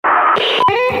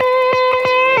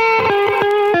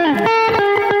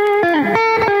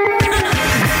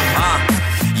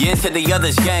To the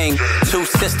other's gang, two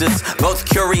sisters, both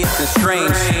curious and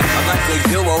strange. A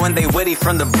likely duo and they witty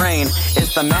from the brain.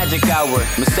 It's the magic hour,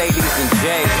 Mercedes and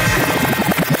Jay.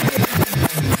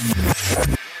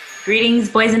 Greetings,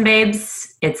 boys and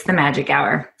babes. It's the magic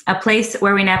hour, a place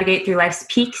where we navigate through life's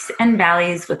peaks and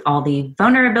valleys with all the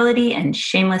vulnerability and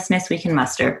shamelessness we can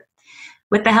muster.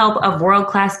 With the help of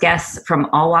world-class guests from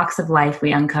all walks of life,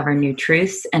 we uncover new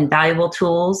truths and valuable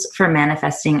tools for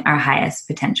manifesting our highest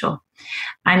potential.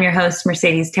 I'm your host,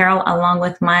 Mercedes Terrell, along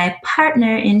with my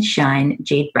partner in shine,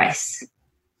 Jade Bryce.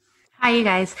 Hi, you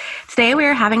guys. Today we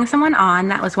are having someone on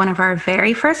that was one of our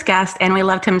very first guests, and we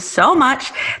loved him so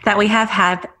much that we have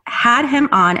had him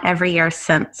on every year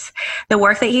since. The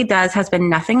work that he does has been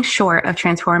nothing short of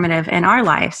transformative in our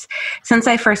lives. Since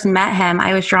I first met him,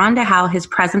 I was drawn to how his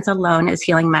presence alone is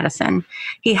healing medicine.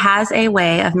 He has a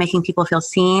way of making people feel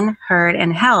seen, heard,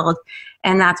 and held,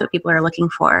 and that's what people are looking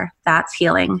for. That's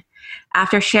healing.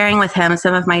 After sharing with him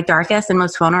some of my darkest and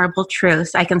most vulnerable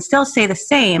truths, I can still say the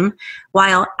same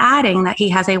while adding that he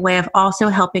has a way of also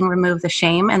helping remove the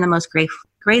shame in the most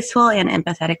graceful and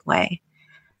empathetic way.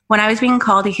 When I was being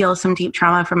called to heal some deep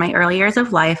trauma from my early years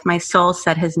of life, my soul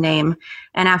said his name.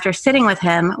 And after sitting with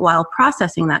him while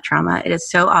processing that trauma, it is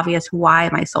so obvious why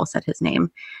my soul said his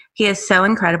name. He is so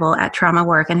incredible at trauma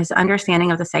work, and his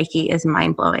understanding of the psyche is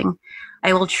mind-blowing.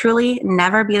 I will truly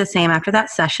never be the same after that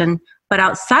session. But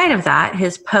outside of that,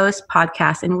 his posts,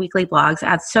 podcasts, and weekly blogs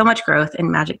add so much growth and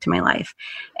magic to my life.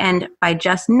 And by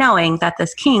just knowing that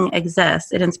this king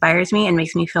exists, it inspires me and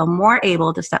makes me feel more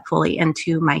able to step fully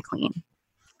into my queen.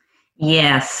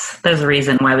 Yes, there's a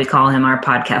reason why we call him our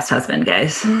podcast husband,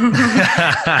 guys.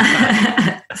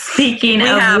 Speaking we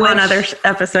of have which, on other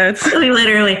episodes. We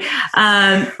literally.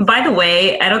 By the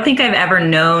way, I don't think I've ever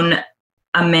known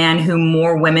a man who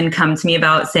more women come to me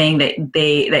about saying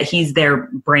that he's their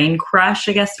brain crush,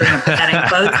 I guess, during pathetic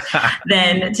quotes,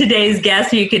 than today's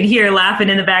guest, who you can hear laughing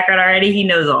in the background already. He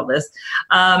knows all this.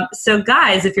 So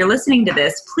guys, if you're listening to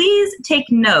this, please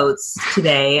take notes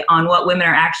today on what women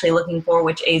are actually looking for,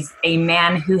 which is a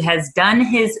man who has done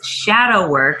his shadow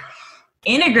work,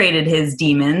 integrated his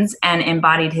demons, and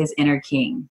embodied his inner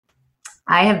king.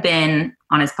 I have been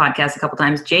on his podcast a couple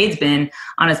times. Jade's been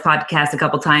on his podcast a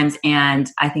couple times. And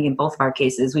I think in both of our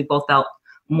cases, we both felt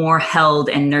more held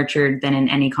and nurtured than in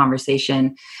any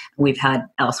conversation we've had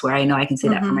elsewhere. I know I can say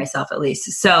that for myself at least.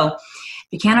 So if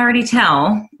you can't already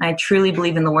tell, I truly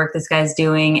believe in the work this guy's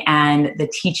doing and the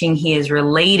teaching he is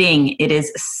relating. It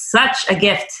is such a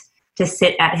gift to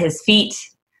sit at his feet.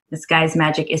 This guy's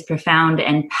magic is profound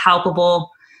and palpable.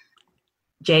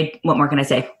 Jade, what more can I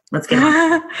say? Let's get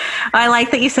on. I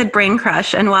like that you said brain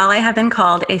crush. And while I have been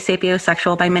called a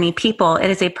sapiosexual by many people, it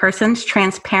is a person's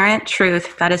transparent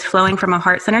truth that is flowing from a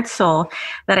heart-centered soul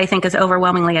that I think is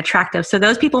overwhelmingly attractive. So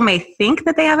those people may think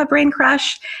that they have a brain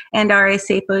crush and are a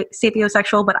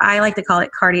sapiosexual, but I like to call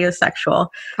it cardiosexual.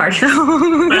 That's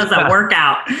a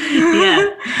workout.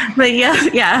 Yeah. But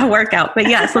yeah, workout. But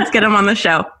yes, let's get them on the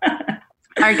show.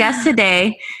 Our guest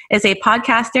today is a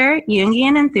podcaster,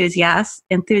 Jungian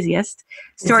enthusiast,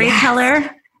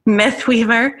 storyteller, myth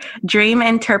weaver, dream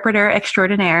interpreter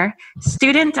extraordinaire,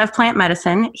 student of plant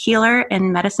medicine, healer,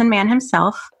 and medicine man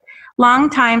himself,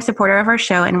 longtime supporter of our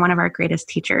show and one of our greatest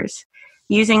teachers.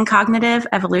 Using cognitive,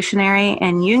 evolutionary,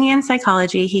 and Jungian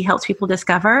psychology, he helps people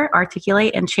discover,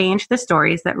 articulate, and change the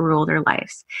stories that rule their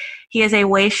lives. He is a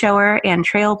way shower and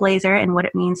trailblazer in what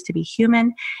it means to be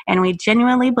human, and we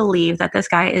genuinely believe that this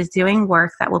guy is doing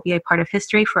work that will be a part of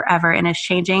history forever and is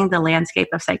changing the landscape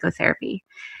of psychotherapy.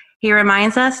 He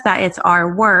reminds us that it's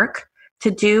our work to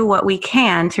do what we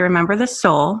can to remember the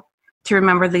soul, to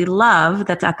remember the love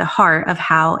that's at the heart of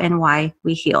how and why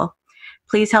we heal.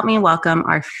 Please help me welcome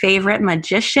our favorite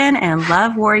magician and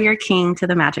love warrior king to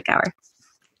the Magic Hour.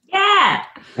 Yeah.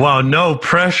 Wow, no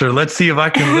pressure. Let's see if I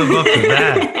can live up to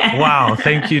that. Wow,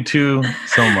 thank you two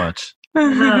so much.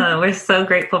 We're so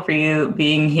grateful for you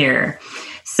being here.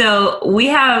 So we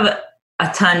have a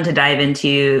ton to dive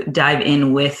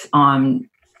in with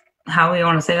how we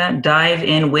want to say that? Dive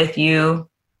in with you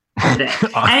today.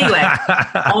 Anyway,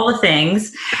 all the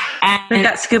things. And we've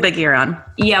got scuba gear on.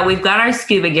 Yeah, we've got our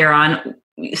scuba gear on.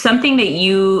 Something that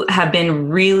you have been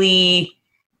really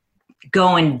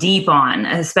going deep on,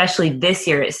 especially this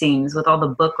year, it seems, with all the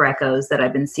book recos that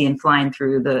I've been seeing flying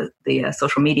through the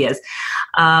social medias,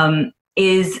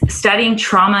 is studying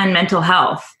trauma and mental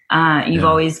health. You've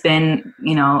always been,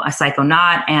 a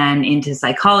psychonaut and into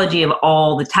psychology of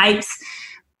all the types.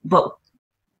 But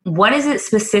what is it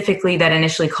specifically that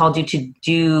initially called you to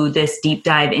do this deep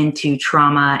dive into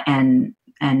trauma and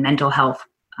mental health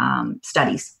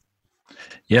studies?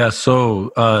 Yeah,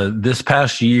 so this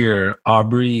past year,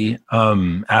 Aubrey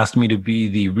asked me to be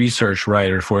the research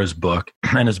writer for his book,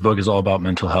 and his book is all about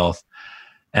mental health.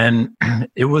 And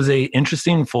it was a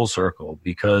interesting full circle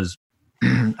because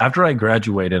after I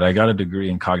graduated, I got a degree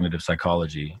in cognitive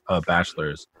psychology, a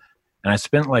bachelor's, and I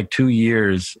spent like 2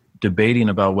 years debating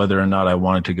about whether or not I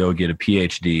wanted to go get a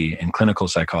PhD in clinical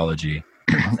psychology.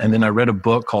 And then I read a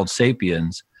book called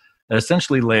Sapiens that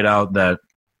essentially laid out that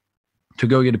to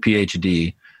go get a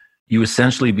PhD, you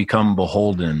essentially become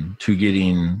beholden to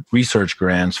getting research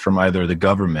grants from either the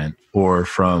government or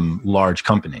from large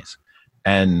companies.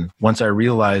 And once I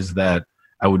realized that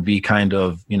I would be kind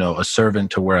of, a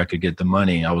servant to where I could get the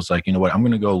money, I was like, you know what, I'm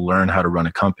going to go learn how to run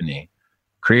a company,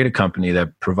 create a company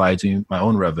that provides me my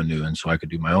own revenue, and so I could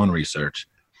do my own research.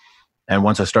 And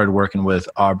once I started working with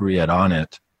Aubrey at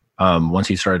Onnit, once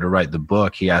he started to write the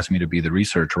book, he asked me to be the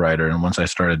research writer. And once I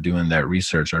started doing that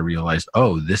research, I realized,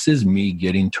 oh, this is me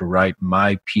getting to write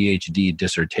my PhD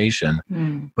dissertation.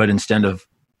 But instead of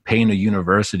paying a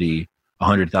university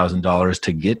 $100,000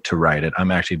 to get to write it, I'm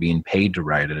actually being paid to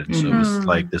write it. And so it was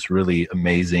like this really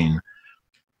amazing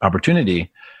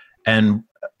opportunity. And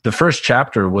the first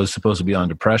chapter was supposed to be on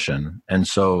depression.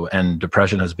 And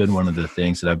depression has been one of the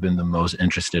things that I've been the most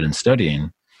interested in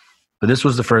studying. But this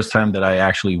was the first time that I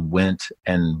actually went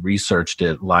and researched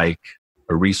it like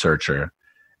a researcher.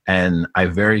 And I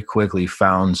very quickly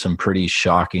found some pretty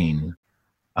shocking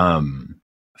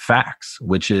facts,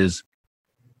 which is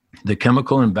the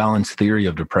chemical imbalance theory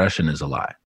of depression is a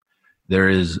lie. There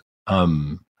is,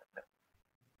 and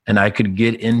I could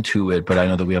get into it, but I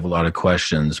know that we have a lot of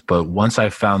questions. But once I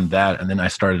found that, and then I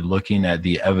started looking at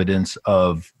the evidence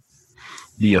of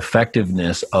the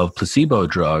effectiveness of placebo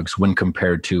drugs when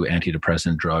compared to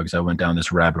antidepressant drugs, I went down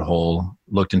this rabbit hole,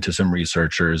 looked into some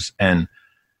researchers, and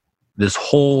this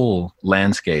whole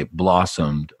landscape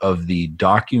blossomed of the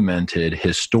documented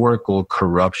historical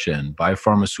corruption by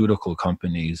pharmaceutical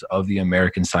companies, of the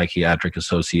American Psychiatric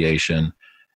Association,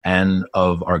 and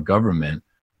of our government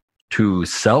to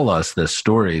sell us this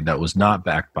story that was not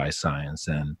backed by science.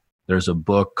 And there's a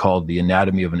book called The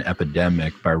Anatomy of an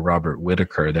Epidemic by Robert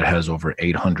Whitaker that has over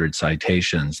 800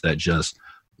 citations that just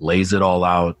lays it all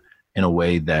out in a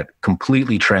way that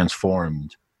completely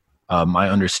transformed my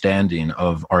understanding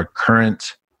of our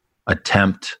current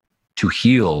attempt to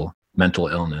heal mental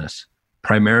illness,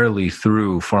 primarily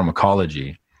through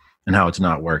pharmacology, and how it's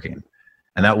not working.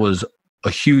 And that was a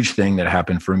huge thing that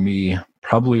happened for me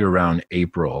probably around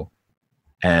April.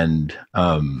 And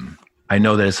I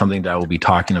know that it's something that I will be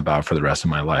talking about for the rest of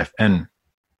my life. And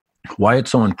why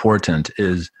it's so important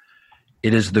is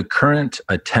it is the current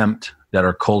attempt that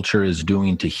our culture is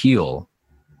doing to heal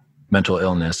mental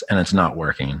illness, and it's not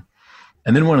working.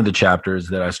 And then one of the chapters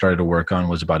that I started to work on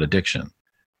was about addiction.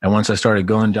 And once I started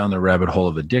going down the rabbit hole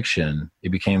of addiction, it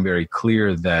became very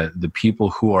clear that the people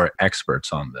who are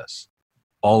experts on this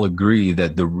all agree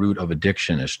that the root of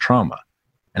addiction is trauma.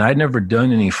 And I'd never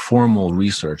done any formal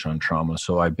research on trauma,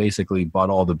 so I basically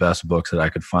bought all the best books that I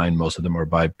could find. Most of them are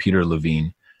by Peter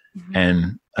Levine.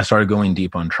 And I started going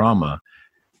deep on trauma.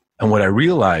 And what I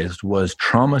realized was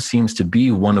trauma seems to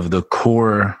be one of the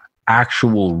core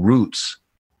actual roots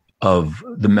of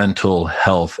the mental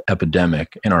health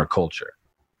epidemic in our culture.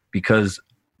 Because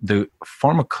the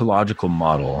pharmacological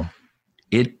model,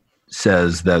 it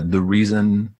says that the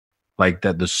reason, like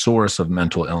that the source of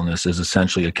mental illness is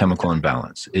essentially a chemical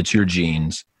imbalance. It's your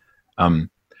genes.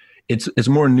 It's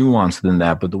more nuanced than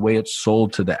that, but the way it's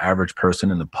sold to the average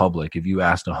person in the public, if you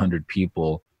asked 100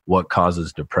 people what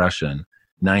causes depression,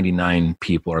 99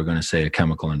 people are going to say a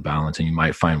chemical imbalance, and you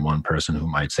might find one person who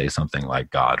might say something like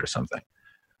God or something.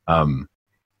 And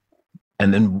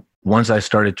then once I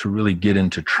started to really get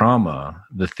into trauma,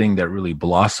 the thing that really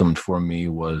blossomed for me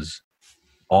was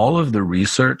all of the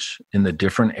research in the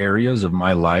different areas of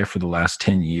my life for the last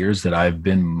 10 years that I've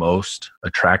been most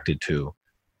attracted to.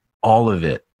 All of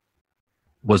it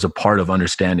was a part of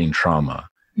understanding trauma.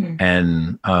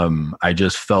 And I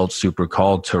just felt super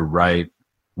called to write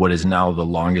what is now the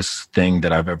longest thing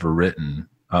that I've ever written,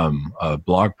 a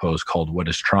blog post called What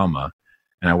is Trauma?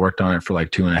 And I worked on it for like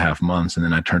 2.5 months, and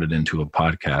then I turned it into a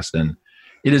podcast. And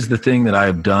it is the thing that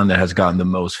I've done that has gotten the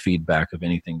most feedback of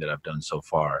anything that I've done so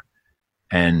far.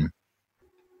 And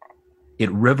it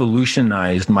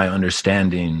revolutionized my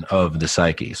understanding of the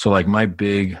psyche. So like my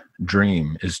big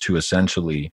dream is to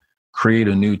essentially create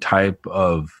a new type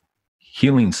of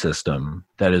healing system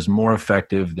that is more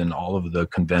effective than all of the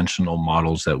conventional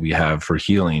models that we have for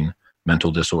healing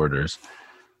mental disorders.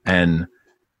 And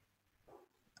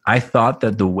I thought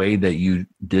that the way that you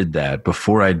did that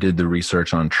before I did the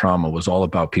research on trauma was all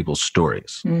about people's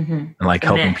stories and like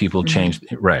helping people change.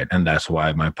 Right. And that's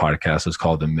why my podcast is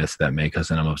called The Myths That Make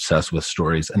Us. And I'm obsessed with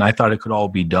stories. And I thought it could all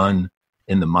be done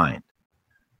in the mind.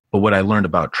 But what I learned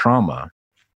about trauma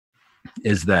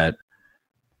is that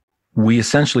we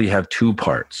essentially have two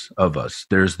parts of us.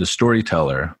 There's the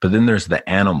storyteller, but then there's the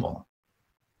animal.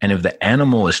 And if the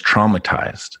animal is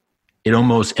traumatized, it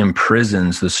almost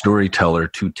imprisons the storyteller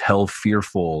to tell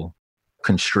fearful,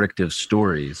 constrictive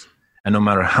stories. And no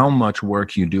matter how much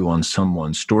work you do on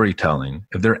someone's storytelling,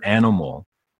 if their animal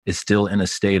is still in a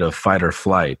state of fight or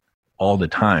flight all the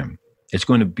time, it's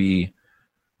going to be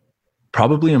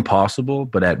probably impossible,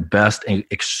 but at best,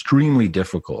 extremely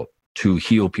difficult to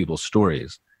heal people's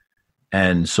stories.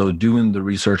 And so doing the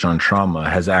research on trauma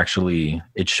has actually,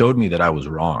 it showed me that I was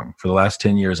wrong. For the last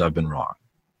 10 years, I've been wrong.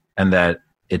 And that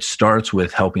it starts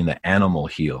with helping the animal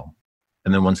heal.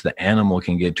 And then once the animal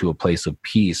can get to a place of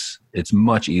peace, it's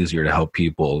much easier to help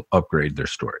people upgrade their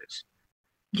stories.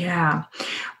 Yeah.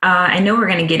 I know we're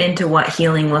going to get into what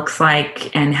healing looks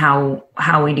like and how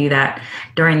we do that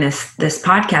during this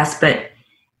podcast. But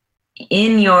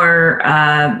in your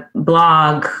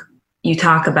blog, you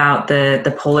talk about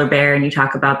the polar bear and you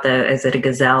talk about is it a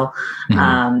gazelle?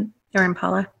 Or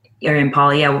impala. Or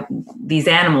impala, yeah. These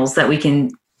animals that we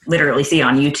can literally see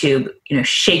on YouTube,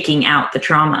 shaking out the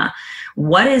trauma.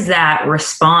 What is that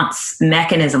response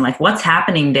mechanism? Like what's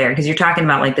happening there? Because you're talking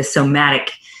about like the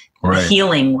somatic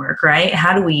healing work, right?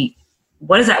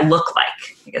 What does that look like?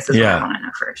 I guess is what I want to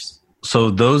know first.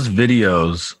 So those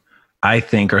videos, I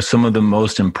think, are some of the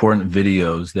most important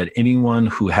videos that anyone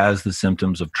who has the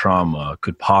symptoms of trauma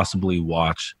could possibly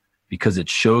watch, because it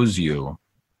shows you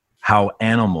how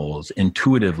animals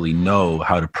intuitively know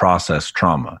how to process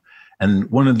trauma. And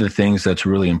one of the things that's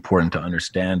really important to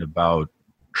understand about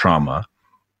trauma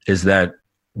is that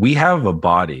we have a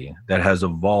body that has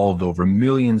evolved over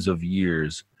millions of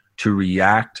years to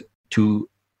react to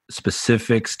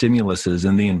specific stimuluses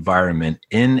in the environment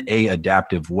in a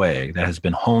adaptive way that has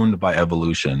been honed by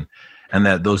evolution, and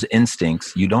that those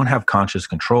instincts you don't have conscious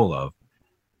control of.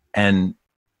 And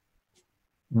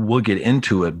we'll get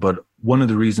into it, but one of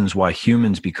the reasons why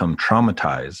humans become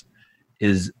traumatized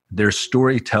is their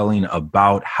storytelling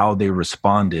about how they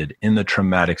responded in the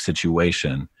traumatic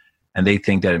situation. And they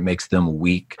think that it makes them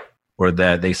weak, or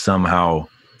that they somehow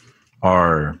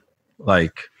are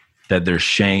like, that there's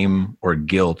shame or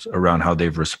guilt around how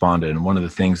they've responded. And one of the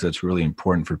things that's really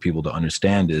important for people to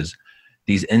understand is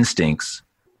these instincts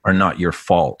are not your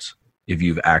fault if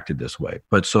you've acted this way.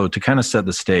 But so to kind of set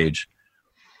the stage,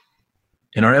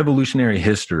 in our evolutionary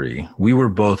history, we were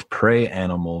both prey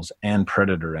animals and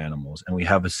predator animals, and we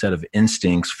have a set of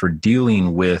instincts for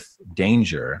dealing with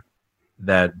danger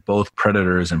that both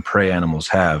predators and prey animals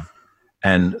have.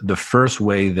 And the first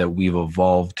way that we've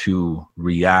evolved to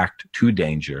react to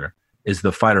danger is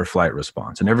the fight or flight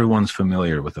response. And everyone's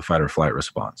familiar with the fight or flight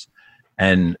response.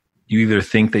 And you either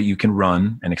think that you can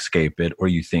run and escape it, or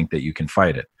you think that you can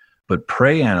fight it. But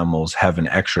prey animals have an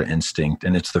extra instinct,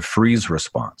 and it's the freeze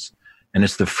response. And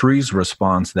it's the freeze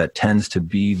response that tends to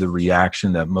be the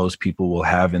reaction that most people will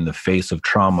have in the face of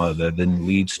trauma that then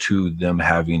leads to them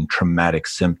having traumatic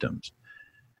symptoms.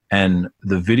 And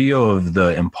the video of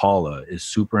the impala is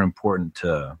super important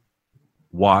to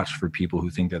watch for people who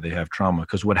think that they have trauma,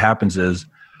 because what happens is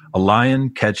a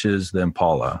lion catches the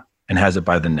impala and has it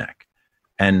by the neck.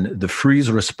 And the freeze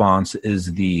response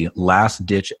is the last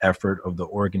ditch effort of the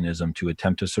organism to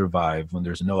attempt to survive when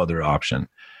there's no other option.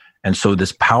 And so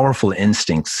this powerful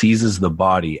instinct seizes the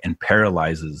body and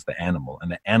paralyzes the animal,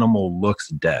 and the animal looks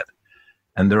dead.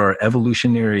 And there are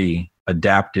evolutionary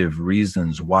adaptive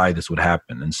reasons why this would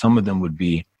happen. And some of them would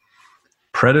be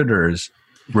predators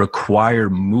require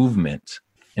movement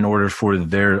in order for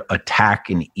their attack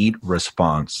and eat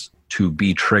response to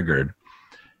be triggered.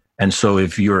 And so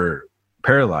if you're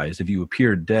paralyzed, if you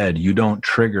appear dead, you don't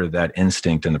trigger that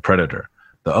instinct in the predator.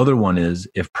 The other one is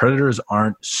if predators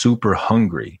aren't super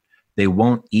hungry, they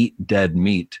won't eat dead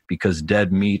meat, because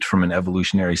dead meat from an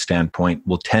evolutionary standpoint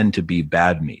will tend to be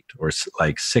bad meat or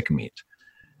like sick meat.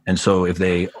 And so if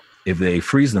they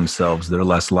freeze themselves, they're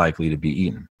less likely to be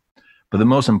eaten. But the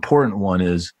most important one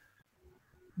is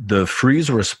the freeze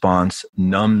response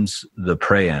numbs the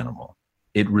prey animal.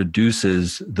 It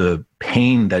reduces the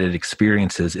pain that it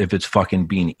experiences if it's fucking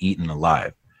being eaten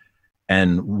alive.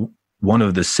 And one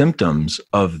of the symptoms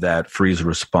of that freeze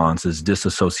response is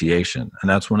disassociation. And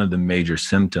that's one of the major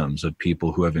symptoms of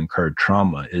people who have incurred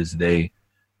trauma, is they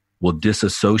will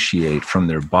disassociate from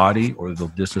their body, or they'll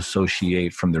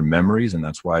disassociate from their memories. And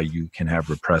that's why you can have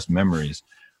repressed memories.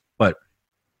 But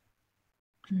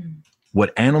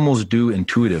What animals do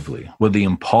intuitively, what the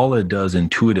impala does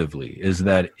intuitively, is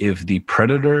that if the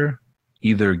predator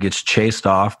either gets chased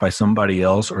off by somebody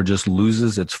else or just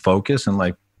loses its focus and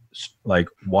like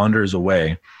wanders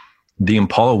away, the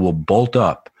impala will bolt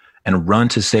up and run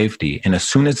to safety. And as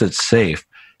soon as it's safe,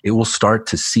 it will start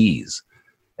to seize.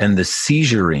 And the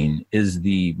seizuring is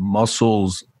the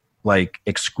muscles like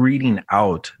excreting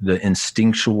out the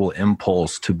instinctual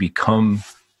impulse to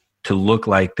look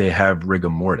like they have rigor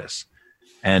mortis.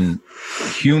 And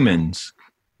humans,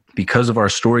 because of our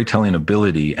storytelling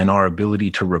ability and our ability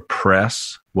to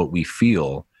repress what we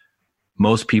feel,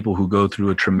 most people who go through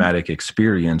a traumatic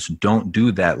experience don't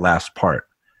do that last part.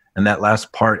 And that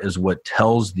last part is what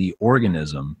tells the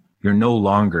organism you're no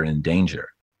longer in danger.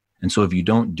 And so if you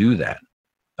don't do that,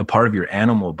 a part of your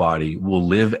animal body will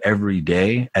live every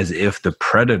day as if the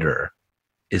predator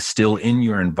is still in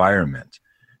your environment.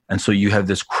 And so you have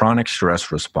this chronic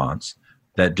stress response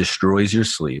that destroys your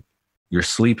sleep. Your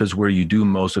sleep is where you do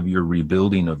most of your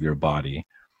rebuilding of your body.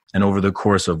 And over the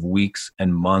course of weeks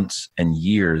and months and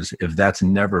years, if that's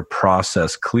never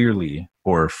processed clearly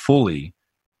or fully,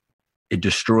 it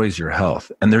destroys your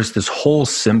health. And there's this whole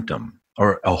symptom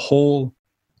or a whole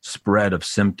spread of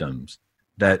symptoms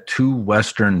that to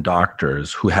Western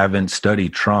doctors who haven't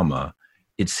studied trauma,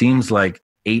 it seems like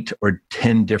 8 or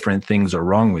 10 different things are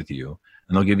wrong with you.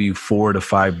 And they'll give you 4 to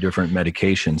 5 different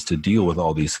medications to deal with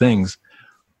all these things.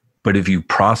 But if you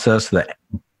process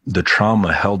the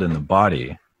trauma held in the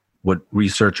body, what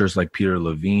researchers like Peter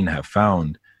Levine have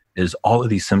found is all of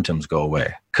these symptoms go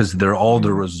away because they're all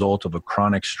the result of a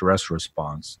chronic stress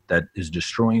response that is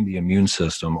destroying the immune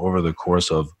system over the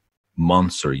course of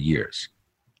months or years.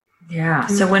 Yeah.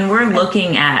 So when we're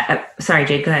looking at, sorry,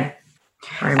 Jade, go ahead.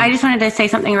 I just wanted to say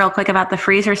something real quick about the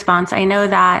freeze response. I know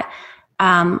that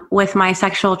with my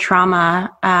sexual trauma,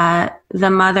 the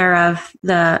mother of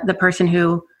the person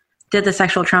who did the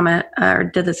sexual trauma or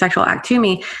did the sexual act to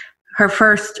me, her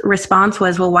first response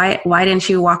was, well, why didn't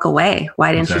you walk away?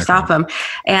 Why didn't you stop him?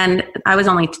 And I was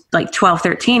only like 12,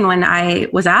 13 when I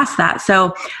was asked that.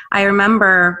 So I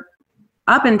remember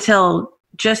up until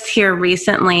just here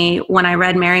recently when I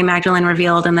read Mary Magdalene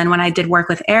Revealed, and then when I did work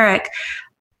with Erick,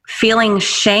 feeling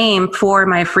shame for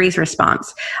my freeze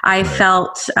response. I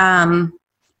felt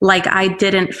like I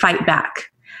didn't fight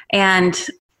back. And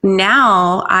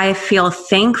now I feel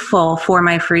thankful for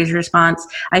my freeze response.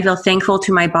 I feel thankful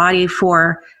to my body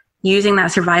for using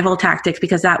that survival tactics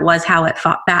because that was how it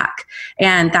fought back.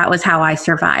 And that was how I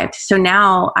survived. So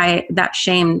now that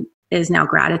shame is now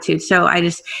gratitude. So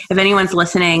if anyone's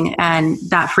listening and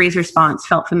that freeze response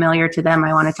felt familiar to them,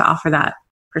 I wanted to offer that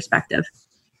perspective.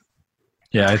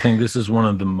 Yeah, I think this is one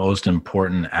of the most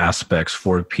important aspects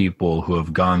for people who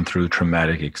have gone through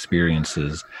traumatic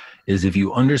experiences is if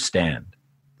you understand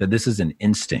that this is an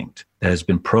instinct that has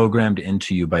been programmed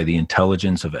into you by the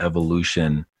intelligence of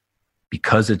evolution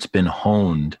because it's been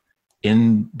honed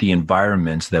in the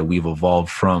environments that we've evolved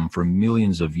from for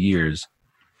millions of years,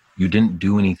 you didn't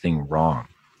do anything wrong.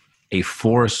 A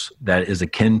force that is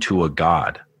akin to a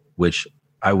god, which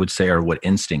I would say are what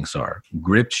instincts are,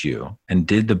 gripped you and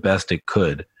did the best it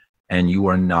could, and you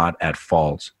are not at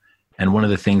fault. And one of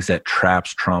the things that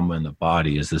traps trauma in the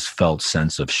body is this felt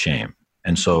sense of shame.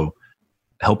 And so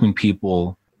helping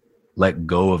people let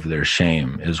go of their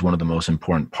shame is one of the most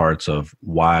important parts of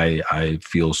why I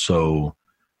feel so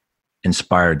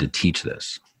inspired to teach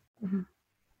this. Mm-hmm.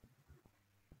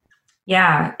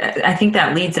 Yeah, I think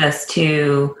that leads us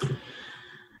to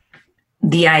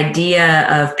the idea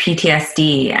of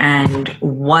PTSD and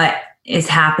what is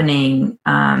happening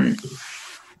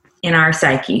in our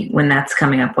psyche when that's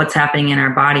coming up, what's happening in our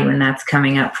body when that's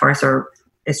coming up for us or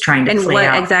is trying to play out. And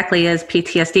what exactly is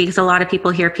PTSD? Because a lot of people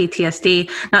hear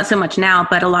PTSD, not so much now,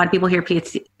 but a lot of people hear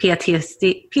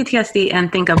PTSD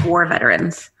and think of war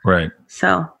veterans. Right.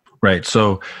 Right.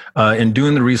 So in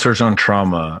doing the research on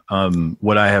trauma,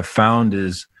 what I have found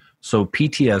is, so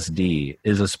PTSD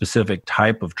is a specific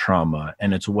type of trauma,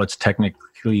 and it's what's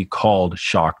technically called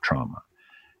shock trauma.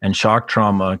 And shock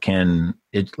trauma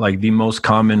the most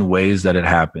common ways that it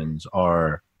happens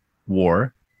are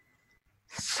war,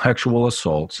 sexual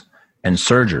assaults, and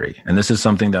surgery. And this is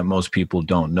something that most people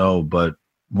don't know, but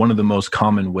one of the most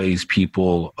common ways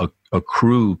people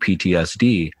accrue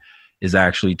PTSD is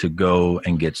actually to go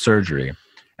and get surgery.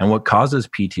 And what causes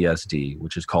PTSD,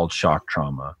 which is called shock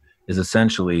trauma, is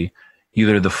essentially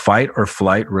either the fight or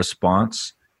flight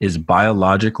response is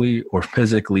biologically or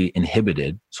physically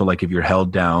inhibited. So like if you're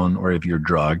held down or if you're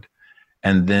drugged,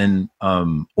 and then,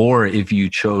 or if you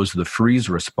chose the freeze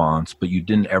response, but you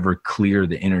didn't ever clear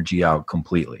the energy out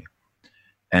completely.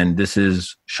 And this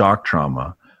is shock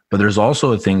trauma. But there's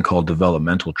also a thing called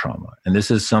developmental trauma. And this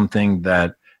is something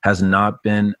that has not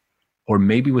been, or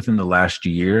maybe within the last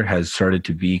year, has started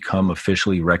to become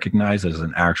officially recognized as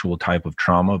an actual type of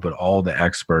trauma. But all the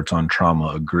experts on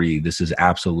trauma agree this is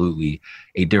absolutely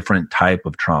a different type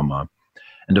of trauma.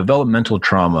 And developmental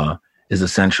trauma is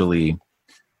essentially,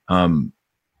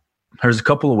 there's a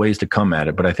couple of ways to come at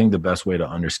it, but I think the best way to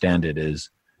understand it is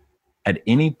at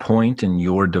any point in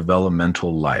your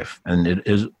developmental life, and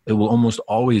it will almost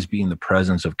always be in the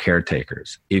presence of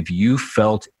caretakers. If you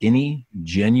felt any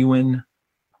genuine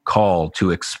call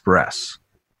to express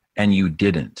and you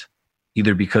didn't,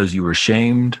 either because you were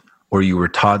shamed or you were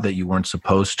taught that you weren't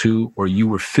supposed to, or you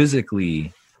were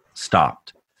physically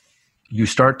stopped, you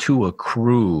start to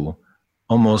accrue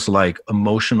almost like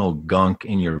emotional gunk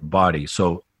in your body.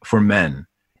 So for men,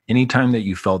 anytime that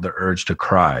you felt the urge to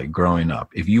cry growing up,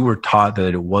 if you were taught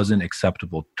that it wasn't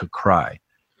acceptable to cry,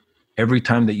 every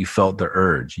time that you felt the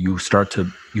urge, you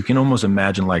can almost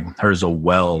imagine like there's a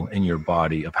well in your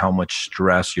body of how much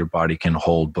stress your body can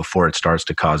hold before it starts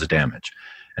to cause damage.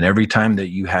 And every time that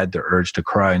you had the urge to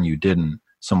cry and you didn't,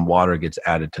 some water gets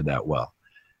added to that well.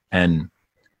 And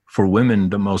for women,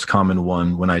 the most common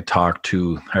one when I talk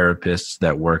to therapists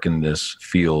that work in this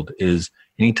field is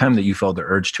anytime that you felt the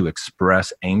urge to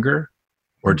express anger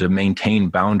or to maintain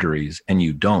boundaries and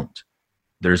you don't,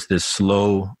 there's this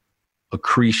slow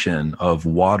accretion of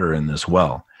water in this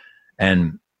well.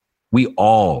 And we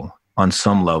all, on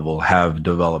some level, have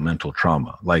developmental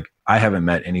trauma. Like, I haven't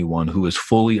met anyone who is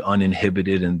fully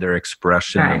uninhibited in their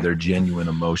expression of their genuine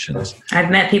emotions. I've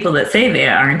met people that say they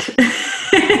aren't.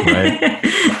 Right?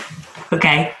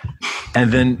 Okay.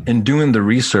 And then in doing the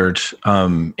research,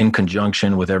 in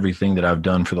conjunction with everything that I've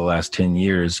done for the last 10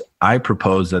 years, I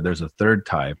propose that there's a third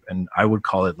type, and I would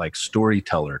call it like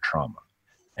storyteller trauma.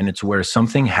 And it's where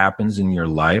something happens in your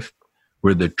life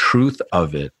where the truth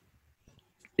of it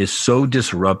is so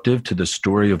disruptive to the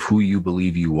story of who you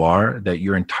believe you are that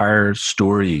your entire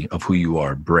story of who you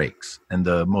are breaks. And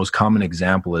the most common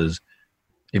example is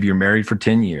if you're married for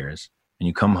 10 years and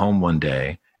you come home one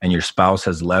day and your spouse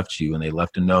has left you and they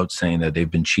left a note saying that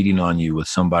they've been cheating on you with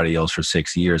somebody else for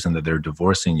 6 years and that they're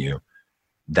divorcing you,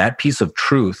 that piece of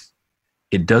truth,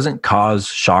 it doesn't cause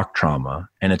shock trauma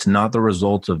and it's not the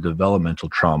result of developmental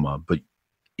trauma, but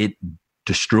it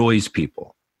destroys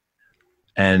people.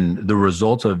 And the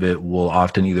result of it will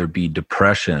often either be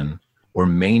depression or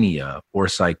mania or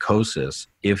psychosis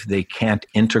if they can't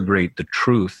integrate the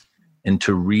truth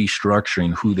into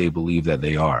restructuring who they believe that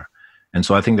they are. And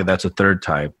so I think that that's a third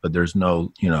type, but there's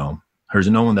no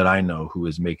one that I know who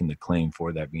is making the claim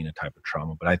for that being a type of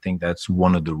trauma. But I think that's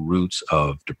one of the roots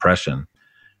of depression.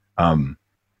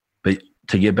 But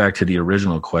to get back to the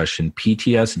original question,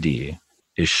 PTSD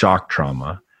is shock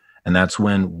trauma. And that's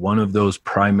when one of those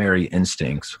primary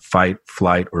instincts, fight,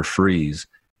 flight, or freeze,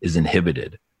 is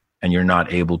inhibited. And you're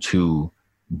not able to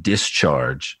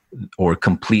discharge or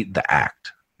complete the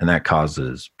act. And that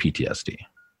causes PTSD.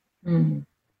 Mm-hmm.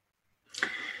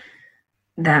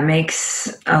 That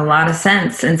makes a lot of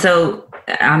sense. And so,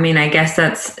 I mean, I guess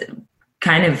that's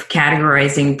kind of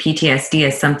categorizing PTSD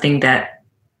as something that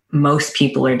most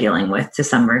people are dealing with to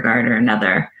some regard or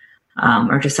another,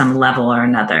 or to some level or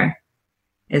another.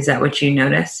 Is that what you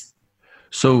notice?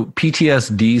 So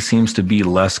PTSD seems to be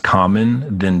less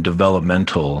common than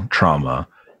developmental trauma.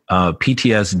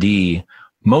 PTSD,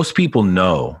 most people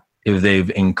know if they've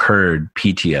incurred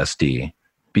PTSD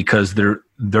because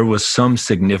there was some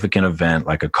significant event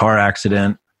like a car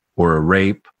accident or a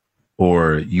rape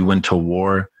or you went to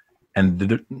war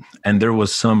and there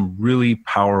was some really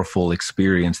powerful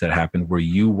experience that happened where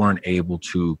you weren't able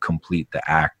to complete the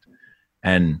act.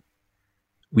 And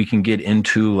we can get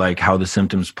into like how the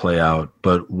symptoms play out,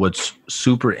 but what's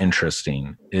super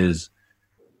interesting is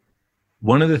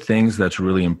one of the things that's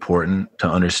really important to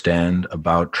understand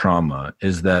about trauma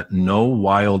is that no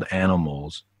wild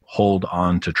animals hold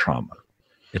on to trauma.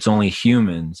 It's only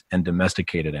humans and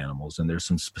domesticated animals. And there's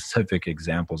some specific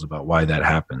examples about why that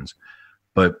happens.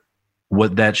 But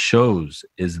what that shows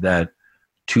is that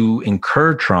to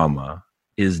incur trauma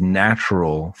is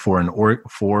natural for an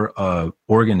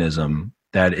organism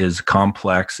that is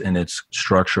complex in its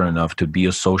structure enough to be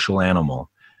a social animal,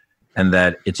 and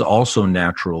that it's also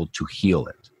natural to heal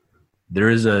it. There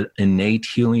is an innate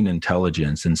healing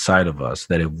intelligence inside of us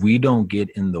that if we don't get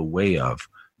in the way of,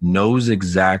 knows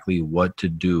exactly what to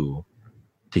do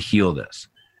to heal this.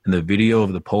 And the video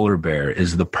of the polar bear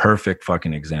is the perfect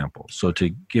fucking example. So to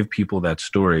give people that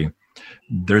story,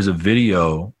 there's a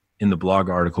video in the blog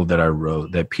article that I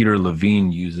wrote that Peter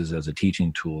Levine uses as a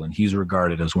teaching tool. And he's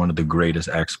regarded as one of the greatest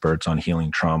experts on healing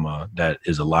trauma that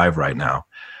is alive right now.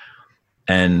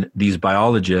 And these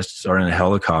biologists are in a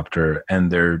helicopter,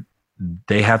 and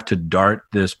they have to dart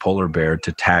this polar bear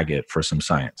to tag it for some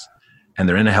science. And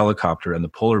they're in a helicopter, and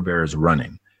the polar bear is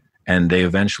running. And they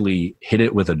eventually hit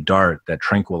it with a dart that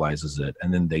tranquilizes it.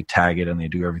 And then they tag it, and they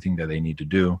do everything that they need to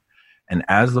do. And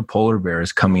as the polar bear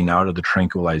is coming out of the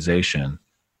tranquilization,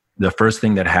 the first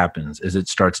thing that happens is it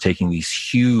starts taking these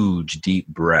huge, deep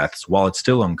breaths while it's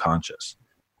still unconscious.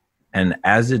 And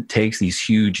as it takes these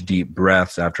huge, deep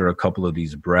breaths, after a couple of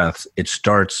these breaths, it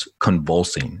starts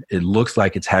convulsing. It looks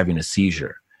like it's having a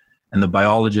seizure. And the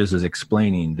biologist is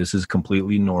explaining this is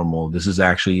completely normal. This is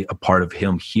actually a part of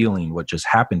him healing what just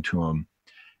happened to him.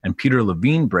 And Peter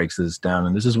Levine breaks this down,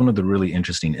 and this is one of the really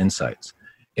interesting insights.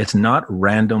 It's not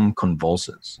random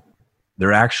convulses.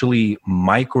 They're actually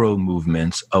micro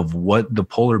movements of what the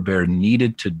polar bear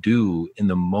needed to do in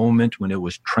the moment when it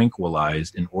was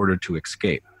tranquilized in order to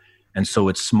escape. And so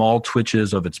it's small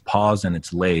twitches of its paws and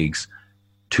its legs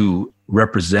to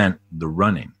represent the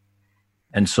running.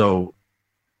 And so,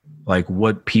 like,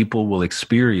 what people will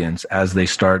experience as they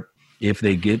start, if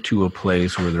they get to a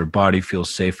place where their body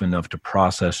feels safe enough to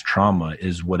process trauma,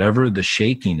 is whatever the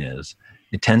shaking is,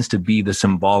 it tends to be the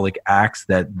symbolic acts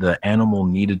that the animal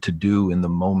needed to do in the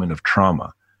moment of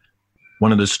trauma.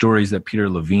 One of the stories that Peter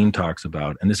Levine talks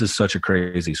about, and this is such a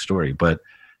crazy story, but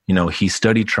he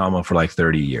studied trauma for like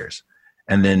 30 years.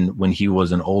 And then when he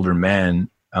was an older man,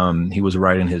 he was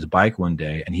riding his bike one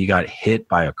day and he got hit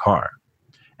by a car.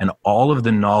 And all of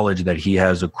the knowledge that he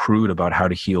has accrued about how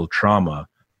to heal trauma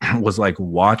was like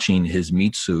watching his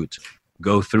meat suit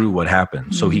go through what happened.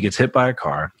 Mm-hmm. So he gets hit by a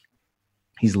car.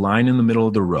 He's lying in the middle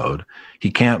of the road.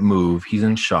 He can't move. He's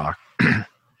in shock.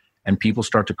 And people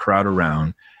start to crowd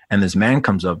around. And this man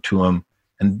comes up to him.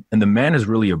 And the man is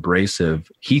really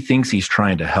abrasive. He thinks he's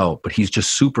trying to help, but he's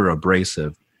just super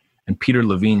abrasive. And Peter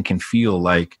Levine can feel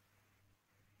like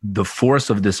the force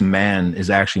of this man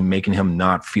is actually making him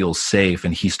not feel safe.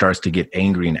 And he starts to get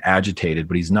angry and agitated,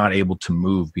 but he's not able to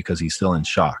move because he's still in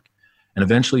shock. And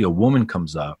eventually a woman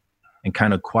comes up and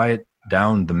kind of quiet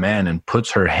down the man and puts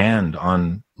her hand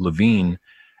on Levine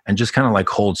and just kind of like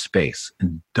holds space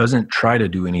and doesn't try to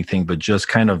do anything, but just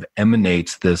kind of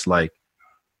emanates this like,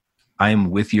 I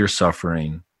am with your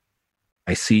suffering.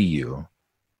 I see you.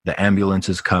 The ambulance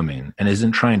is coming, and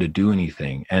isn't trying to do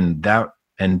anything. And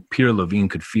Peter Levine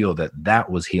could feel that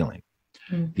was healing.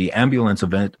 Mm. The ambulance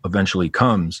eventually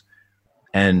comes,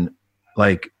 and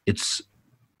like it's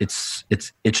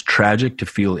tragic to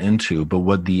feel into, but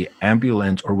what the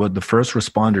ambulance or what the first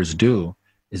responders do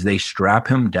is they strap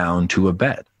him down to a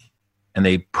bed and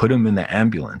they put him in the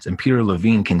ambulance. And Peter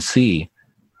Levine can see,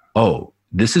 oh,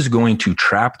 this is going to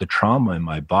trap the trauma in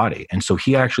my body. And so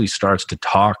he actually starts to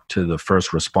talk to the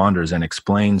first responders and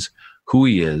explains who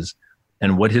he is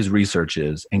and what his research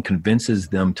is and convinces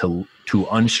them to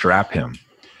unstrap him.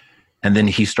 And then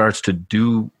he starts to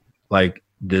do like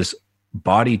this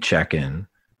body check-in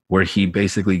where he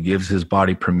basically gives his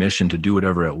body permission to do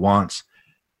whatever it wants.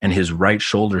 And his right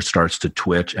shoulder starts to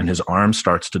twitch and his arm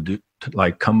starts to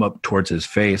come up towards his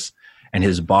face. And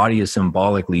his body is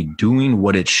symbolically doing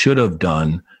what it should have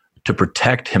done to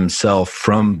protect himself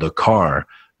from the car,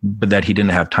 but that he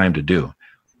didn't have time to do.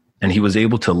 And he was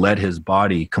able to let his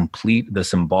body complete the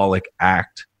symbolic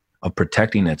act of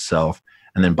protecting itself.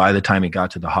 And then by the time he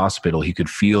got to the hospital, he could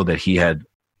feel that he had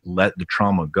let the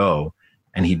trauma go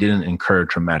and he didn't incur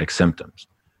traumatic symptoms.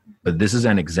 But this is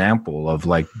an example of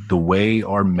like the way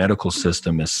our medical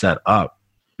system is set up.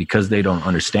 Because they don't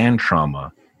understand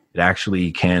trauma, it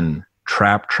actually can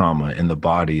trap trauma in the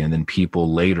body, and then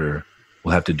people later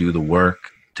will have to do the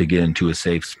work to get into a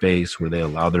safe space where they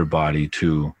allow their body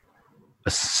to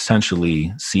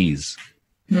essentially seize.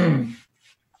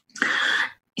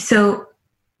 So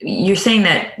you're saying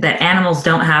that animals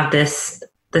don't have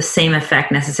the same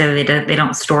effect necessarily. They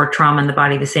don't store trauma in the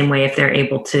body the same way if they're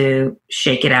able to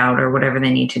shake it out or whatever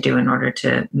they need to do in order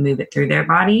to move it through their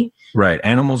body. Right.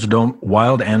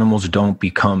 Wild animals don't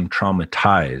become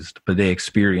traumatized, but they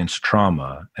experience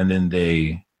trauma and then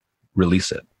they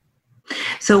release it.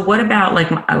 So what about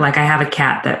like I have a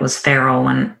cat that was feral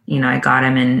and, I got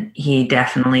him and he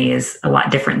definitely is a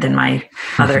lot different than my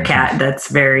other cat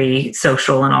that's very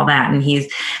social and all that. And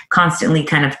he's constantly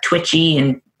kind of twitchy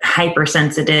and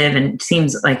hypersensitive and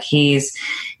seems like he's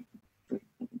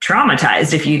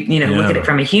traumatized if you look at it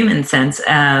from a human sense.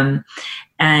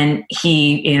 And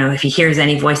he, if he hears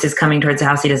any voices coming towards the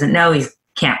house he doesn't know,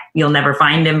 you'll never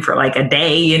find him for like a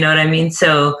day, you know what I mean?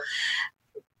 So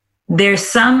there's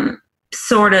some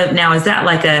sort of, now is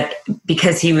that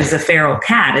because he was a feral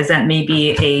cat, is that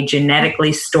maybe a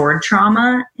genetically stored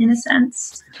trauma in a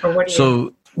sense? Or what do you?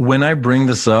 So When I bring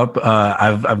this up,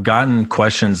 I've gotten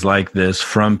questions like this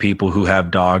from people who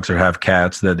have dogs or have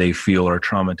cats that they feel are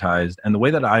traumatized. And the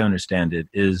way that I understand it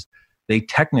is they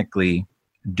technically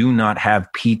do not have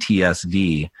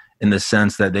PTSD in the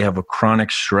sense that they have a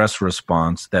chronic stress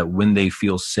response that when they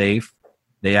feel safe,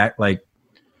 they act like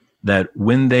that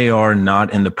when they are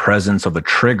not in the presence of a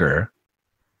trigger,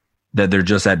 that they're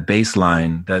just at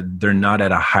baseline, that they're not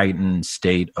at a heightened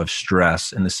state of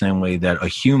stress in the same way that a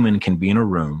human can be in a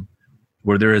room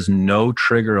where there is no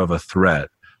trigger of a threat.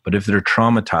 But if they're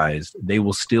traumatized, they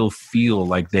will still feel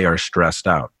like they are stressed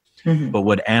out. Mm-hmm. But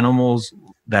what animals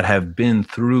that have been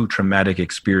through traumatic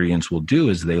experience will do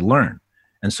is they learn.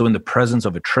 And so in the presence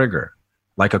of a trigger,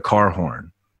 like a car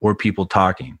horn or people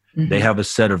talking, mm-hmm. they have a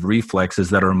set of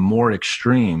reflexes that are more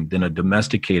extreme than a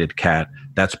domesticated cat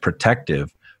that's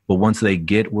protective. But once they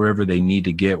get wherever they need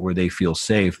to get, where they feel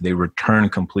safe, they return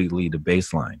completely to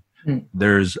baseline. Mm.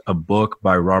 There's a book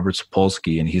by Robert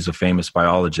Sapolsky, and he's a famous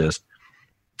biologist,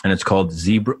 and it's called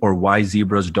Why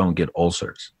Zebras Don't Get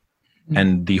Ulcers. Mm.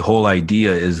 And the whole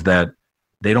idea is that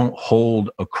they don't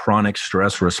hold a chronic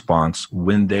stress response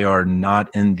when they are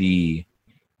not in the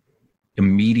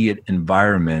immediate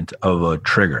environment of a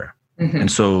trigger. Mm-hmm.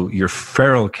 And so your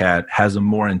feral cat has a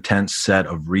more intense set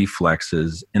of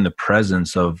reflexes in the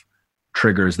presence of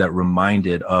triggers that remind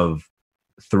it of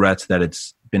threats that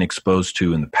it's been exposed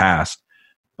to in the past.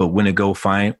 But when it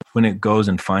goes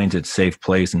and finds its safe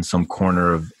place in some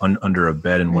corner of under a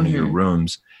bed in one mm-hmm. of your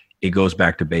rooms, it goes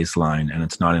back to baseline and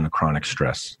it's not in a chronic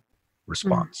stress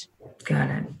response.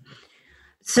 Got it.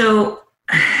 So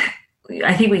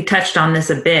I think we touched on this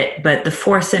a bit, but the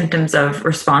 4 symptoms of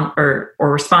response or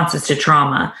responses to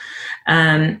trauma,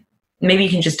 maybe you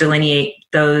can just delineate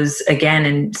those again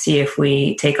and see if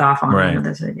we take off on one of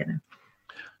those again.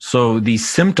 So the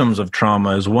symptoms of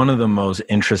trauma is one of the most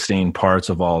interesting parts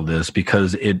of all this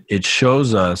because it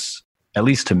shows us, at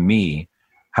least to me,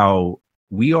 how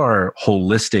we are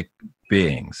holistic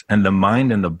beings and the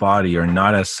mind and the body are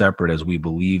not as separate as we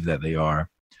believe that they are.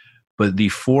 But the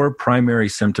 4 primary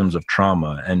symptoms of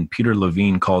trauma, and Peter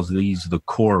Levine calls these the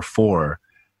core 4,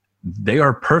 they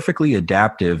are perfectly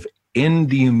adaptive in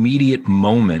the immediate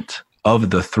moment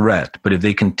of the threat. But if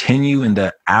they continue in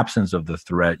the absence of the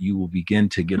threat, you will begin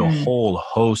to get a whole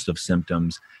host of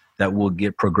symptoms that will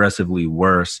get progressively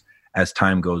worse as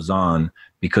time goes on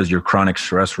because your chronic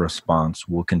stress response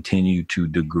will continue to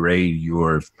degrade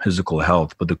your physical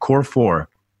health. But the core 4,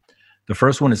 the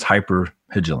first one is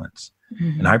hypervigilance.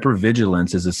 Mm-hmm. And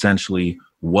hypervigilance is essentially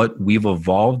what we've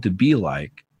evolved to be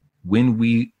like when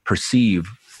we perceive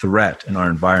threat in our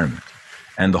environment.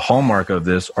 And the hallmark of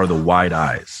this are the wide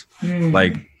eyes. Mm-hmm.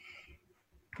 Like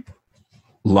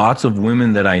lots of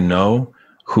women that I know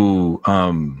who,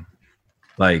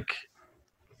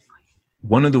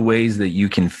 one of the ways that you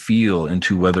can feel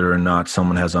into whether or not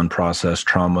someone has unprocessed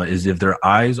trauma is if their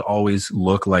eyes always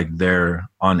look like they're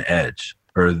on edge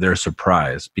or they're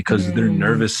surprised because their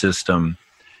nervous system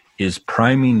is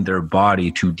priming their body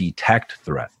to detect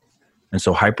threat. And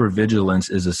so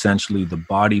hypervigilance is essentially the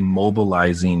body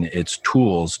mobilizing its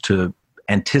tools to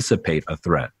anticipate a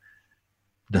threat.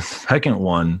 The second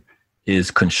one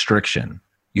is constriction.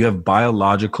 You have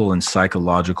biological and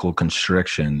psychological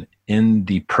constriction in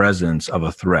the presence of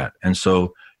a threat. And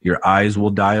so your eyes will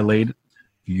dilate,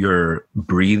 your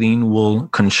breathing will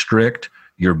constrict,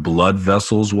 your blood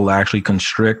vessels will actually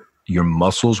constrict, your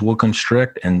muscles will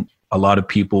constrict, and a lot of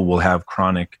people will have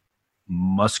chronic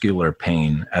muscular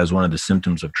pain as one of the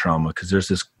symptoms of trauma because there's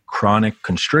this chronic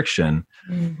constriction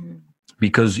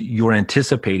because you're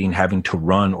anticipating having to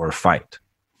run or fight.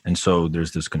 And so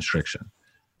there's this constriction.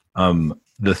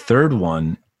 The third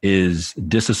one is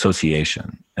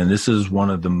disassociation. And this is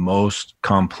one of the most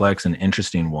complex and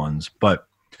interesting ones, but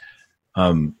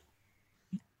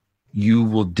you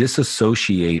will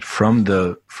disassociate from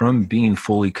being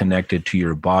fully connected to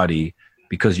your body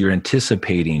because you're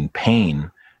anticipating pain.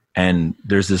 And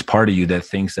there's this part of you that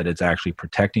thinks that it's actually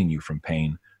protecting you from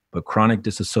pain. But chronic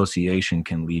disassociation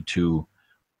can lead to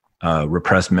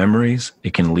repressed memories.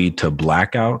 It can lead to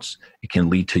blackouts. It can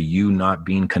lead to you not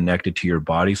being connected to your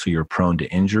body, so you're prone to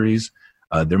injuries.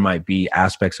 There might be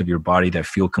aspects of your body that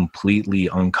feel completely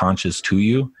unconscious to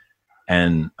you.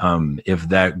 And if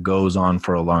that goes on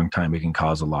for a long time, it can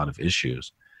cause a lot of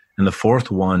issues. And the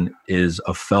fourth one is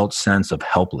a felt sense of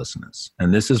helplessness.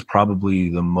 And this is probably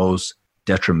the most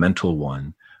detrimental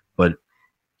one. But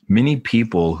many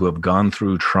people who have gone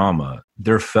through trauma,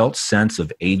 their felt sense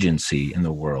of agency in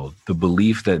the world, the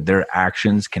belief that their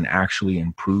actions can actually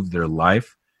improve their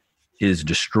life is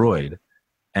destroyed.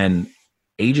 And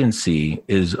agency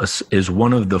is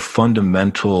one of the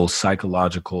fundamental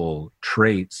psychological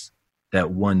traits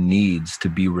that one needs to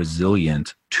be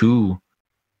resilient to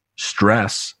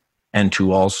stress and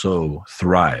to also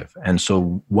thrive. And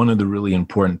so one of the really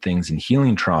important things in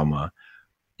healing trauma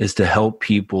is to help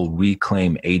people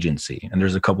reclaim agency. And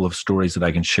there's a couple of stories that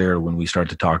I can share when we start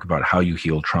to talk about how you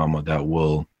heal trauma that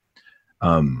will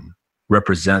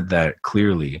represent that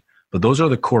clearly. But those are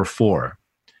the core four.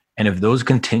 And if those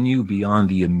continue beyond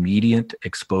the immediate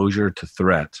exposure to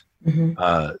threat,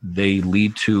 they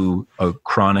lead to a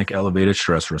chronic elevated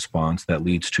stress response that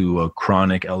leads to a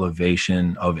chronic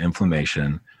elevation of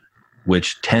inflammation,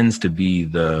 which tends to be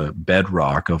the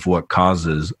bedrock of what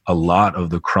causes a lot of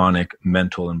the chronic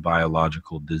mental and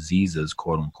biological diseases,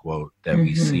 quote unquote, that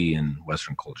we see in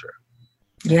Western culture.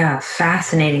 Yeah,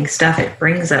 fascinating stuff. It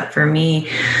brings up for me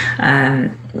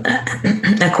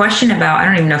a question about, I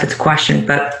don't even know if it's a question,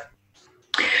 but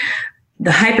the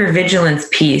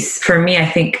hypervigilance piece for me, I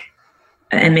think,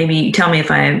 and maybe tell me if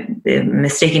I'm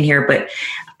mistaken here, but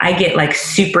I get like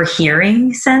super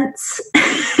hearing sense.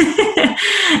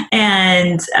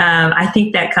 And I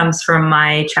think that comes from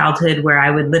my childhood where I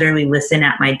would literally listen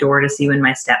at my door to see when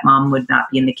my stepmom would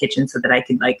not be in the kitchen so that I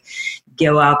could like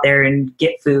go out there and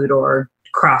get food or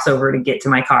cross over to get to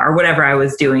my car or whatever I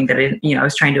was doing that I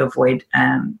was trying to avoid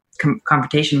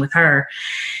confrontation with her.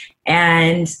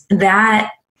 And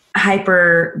that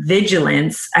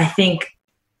hypervigilance, I think,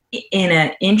 in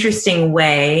an interesting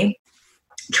way,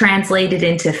 translated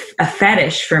into a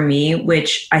fetish for me,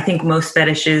 which I think most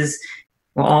fetishes,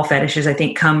 well, all fetishes, I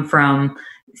think, come from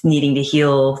needing to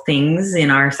heal things in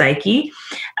our psyche.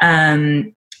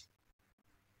 So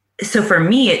for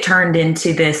me, it turned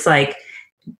into this like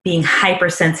being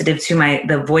hypersensitive to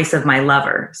the voice of my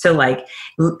lover. So like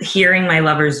hearing my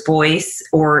lover's voice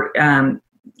or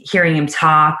hearing him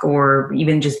talk or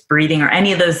even just breathing or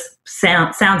any of those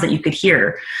sounds that you could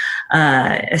hear,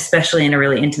 especially in a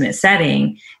really intimate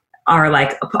setting, are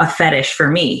like a fetish for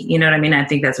me. You know what I mean? I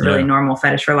think that's a really normal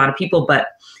fetish for a lot of people, but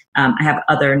I have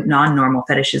other non-normal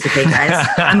fetishes. Okay, guys,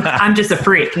 I'm just a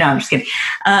freak. No, I'm just kidding.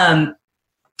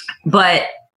 But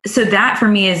so that for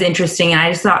me is interesting. And I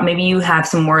just thought maybe you have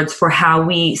some words for how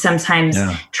we sometimes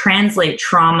translate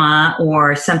trauma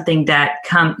or something that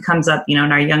comes up, in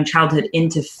our young childhood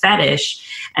into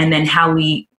fetish. And then how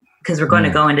because we're going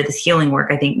to go into this healing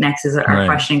work. I think next is our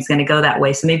questioning is going to go that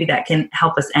way. So maybe that can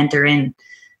help us enter in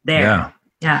there.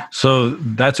 Yeah. So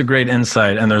that's a great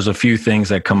insight. And there's a few things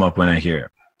that come up when I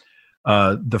hear.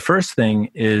 The first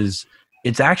thing is,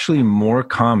 it's actually more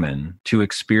common to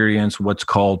experience what's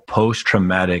called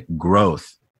post-traumatic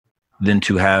growth than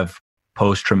to have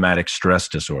post-traumatic stress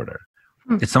disorder.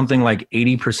 It's something like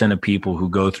 80% of people who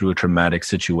go through a traumatic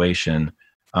situation,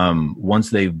 once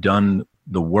they've done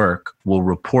the work, will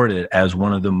report it as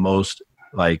one of the most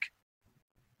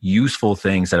useful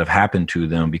things that have happened to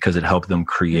them because it helped them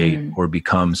create or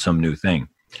become some new thing.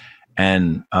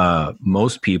 And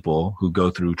most people who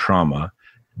go through trauma,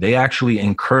 they actually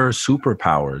incur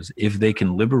superpowers if they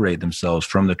can liberate themselves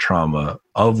from the trauma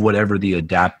of whatever the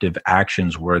adaptive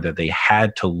actions were that they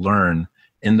had to learn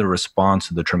in the response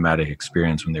to the traumatic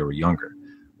experience when they were younger.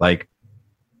 Like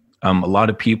a lot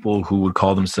of people who would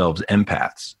call themselves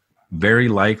empaths, very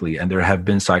likely, and there have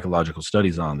been psychological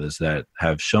studies on this that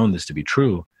have shown this to be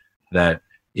true, that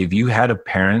if you had a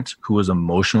parent who was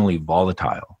emotionally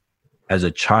volatile as a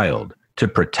child, to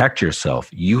protect yourself,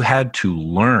 you had to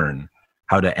learn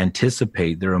how to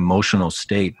anticipate their emotional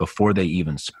state before they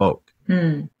even spoke.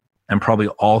 And probably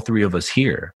all three of us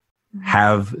here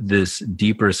have this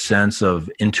deeper sense of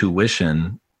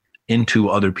intuition into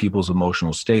other people's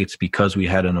emotional states because we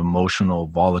had an emotional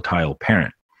volatile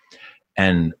parent.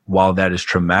 And while that is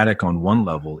traumatic on one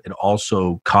level, it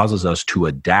also causes us to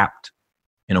adapt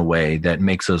in a way that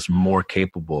makes us more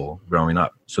capable growing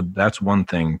up. So that's one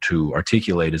thing to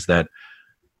articulate, is that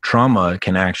trauma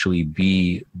can actually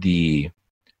be the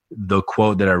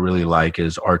quote that I really like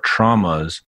is, our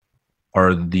traumas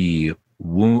are the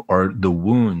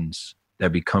wounds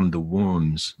that become the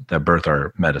wounds that birth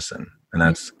our medicine. And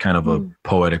that's kind of a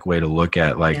poetic way to look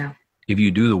at if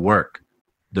you do the work,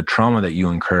 the trauma that you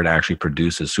incurred actually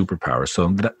produces superpowers.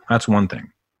 So that's one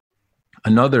thing.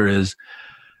 Another is,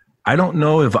 I don't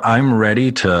know if I'm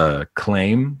ready to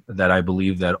claim that I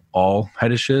believe that all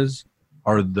fetishes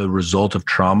are the result of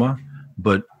trauma,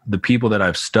 but the people that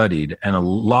I've studied, and a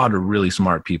lot of really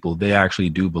smart people, they actually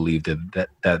do believe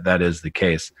that is the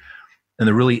case. And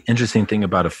the really interesting thing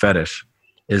about a fetish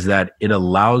is that it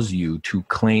allows you to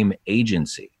claim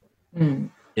agency.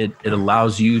 It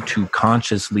allows you to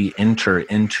consciously enter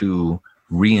into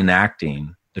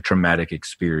reenacting the traumatic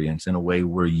experience in a way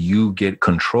where you get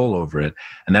control over it.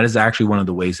 And that is actually one of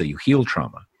the ways that you heal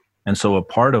trauma. And so a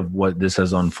part of what this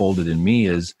has unfolded in me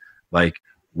is like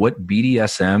what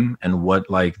BDSM and what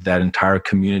like that entire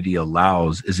community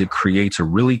allows is it creates a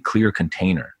really clear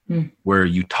container where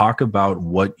you talk about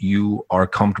what you are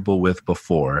comfortable with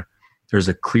before. There's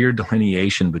a clear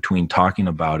delineation between talking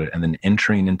about it and then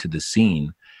entering into the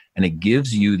scene. And it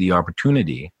gives you the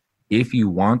opportunity, if you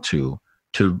want to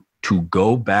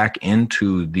go back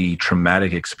into the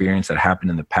traumatic experience that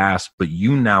happened in the past, but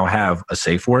you now have a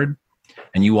safe word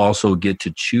and you also get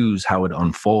to choose how it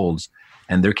unfolds.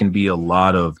 And there can be a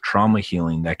lot of trauma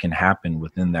healing that can happen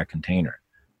within that container.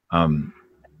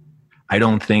 I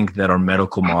don't think that our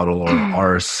medical model or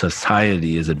our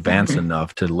society is advanced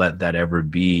enough to let that ever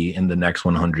be in the next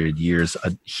 100 years,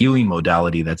 a healing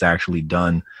modality that's actually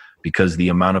done, because the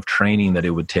amount of training that it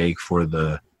would take for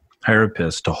the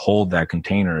therapist to hold that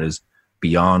container is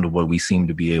beyond what we seem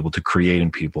to be able to create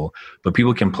in people. But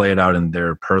people can play it out in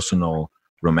their personal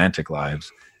romantic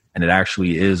lives. And it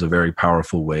actually is a very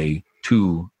powerful way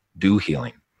to do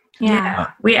healing.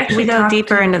 Yeah. We actually go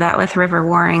deeper into that with river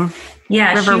warring.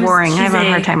 Yeah. River warring. I have a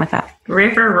hard time with that.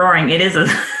 River roaring. It is a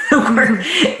word.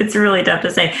 It's really tough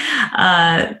to say.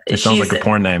 It sounds like a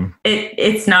porn name.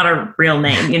 It's not a real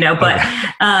name,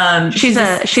 but she's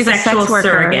a sexual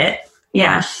surrogate.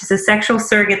 Yeah. She's a sexual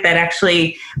surrogate that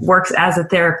actually works as a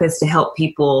therapist to help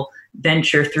people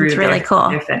venture through really cool.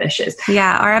 Their fetishes.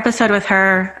 Yeah. Our episode with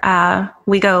her,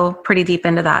 we go pretty deep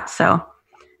into that. So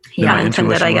yeah,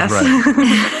 intended, I guess.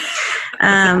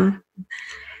 Right.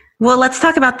 Well, let's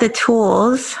talk about the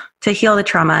tools to heal the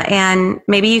trauma. And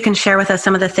maybe you can share with us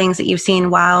some of the things that you've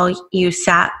seen while you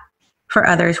sat for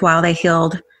others while they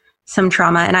healed some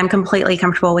trauma. And I'm completely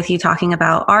comfortable with you talking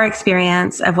about our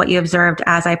experience of what you observed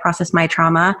as I processed my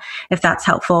trauma, if that's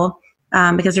helpful,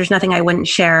 because there's nothing I wouldn't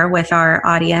share with our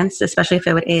audience, especially if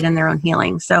it would aid in their own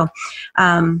healing. So,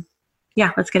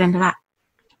 let's get into that.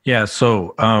 Yeah.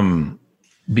 So,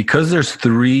 because there's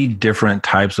 3 different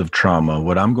types of trauma,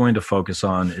 what I'm going to focus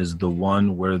on is the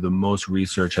one where the most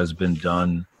research has been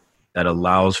done that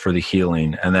allows for the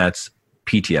healing, and that's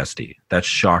PTSD. That's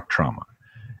shock trauma.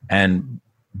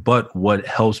 But what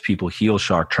helps people heal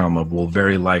shock trauma will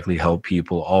very likely help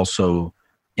people also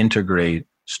integrate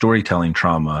storytelling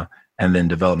trauma and then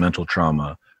developmental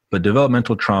trauma. But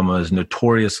developmental trauma is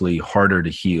notoriously harder to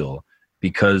heal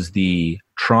because the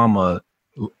trauma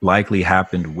likely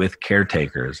happened with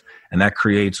caretakers, and that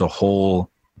creates a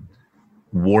whole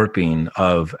warping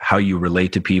of how you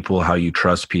relate to people, how you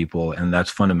trust people, and that's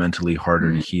fundamentally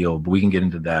harder to heal. But we can get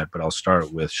into that, but I'll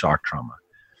start with shock trauma.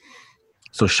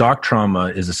 So shock trauma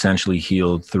is essentially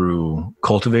healed through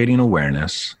cultivating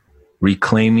awareness,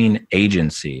 reclaiming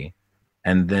agency,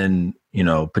 and then,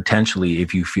 potentially,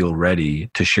 if you feel ready,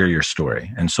 to share your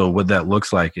story. And so what that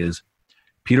looks like is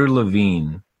Peter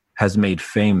Levine has made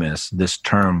famous this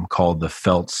term called the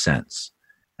felt sense.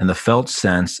 And the felt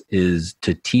sense is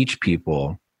to teach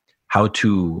people how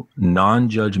to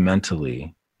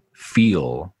non-judgmentally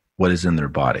feel what is in their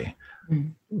body.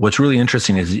 What's really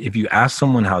interesting is if you ask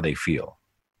someone how they feel,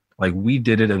 like we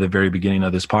did it at the very beginning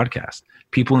of this podcast,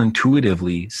 people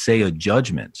intuitively say a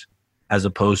judgment as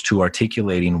opposed to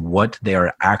articulating what they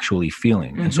are actually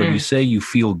feeling. And so if you say you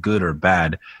feel good or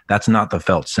bad, that's not the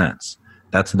felt sense.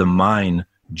 That's the mind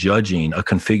judging a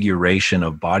configuration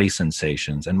of body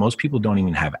sensations. And most people don't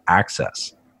even have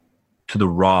access to the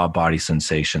raw body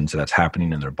sensations that's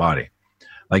happening in their body.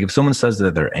 Like if someone says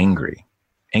that they're angry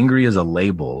is a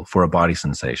label for a body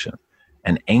sensation.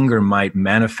 And anger might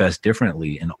manifest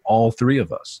differently in all 3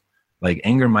 of us. Like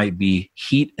anger might be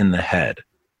heat in the head,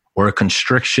 or a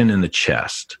constriction in the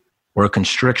chest, or a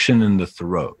constriction in the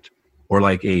throat, or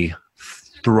like a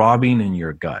throbbing in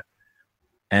your gut.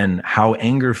 And how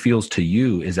anger feels to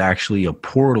you is actually a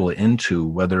portal into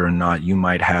whether or not you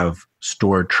might have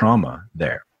stored trauma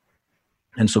there.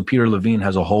 And so Peter Levine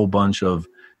has a whole bunch of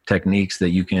techniques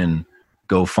that you can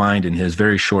go find in his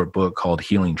very short book called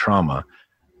Healing Trauma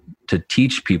to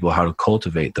teach people how to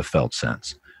cultivate the felt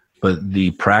sense. But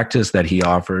the practice that he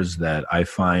offers that I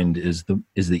find is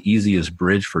the easiest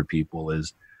bridge for people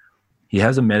is he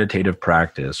has a meditative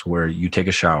practice where you take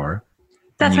a shower.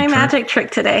 That's my magic trick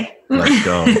today. Let's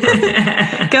go.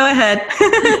 Go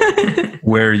ahead.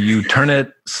 Where you turn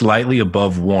it slightly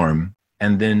above warm,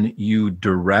 and then you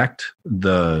direct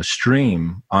the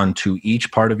stream onto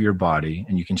each part of your body,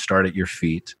 and you can start at your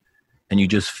feet, and you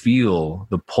just feel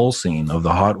the pulsing of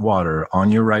the hot water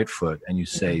on your right foot, and you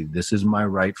say, "This is my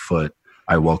right foot.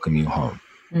 I welcome you home."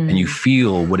 And you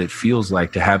feel what it feels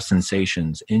like to have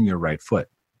sensations in your right foot.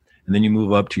 And then you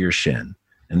move up to your shin,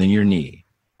 and then your knee,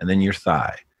 and then your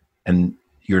thigh, and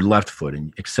your left foot,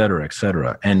 and et cetera, et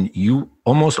cetera. And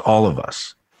almost all of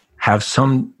us have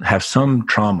some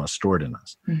trauma stored in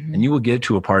us. Mm-hmm. And you will get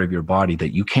to a part of your body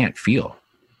that you can't feel.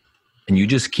 And you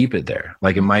just keep it there.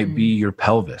 Like it might be your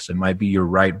pelvis. It might be your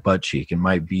right butt cheek. It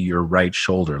might be your right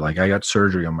shoulder. Like I got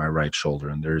surgery on my right shoulder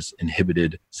and there's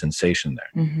inhibited sensation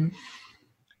there. Mm-hmm.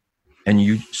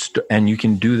 And you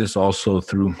can do this also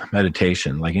through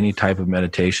meditation, like any type of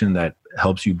meditation that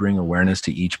helps you bring awareness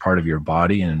to each part of your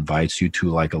body and invites you to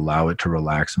like allow it to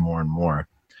relax more and more.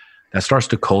 That starts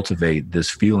to cultivate this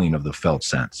feeling of the felt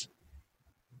sense.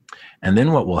 And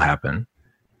then what will happen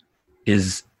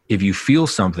is if you feel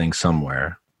something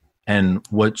somewhere, and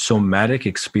what somatic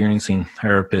experiencing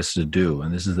therapists do,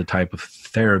 and this is the type of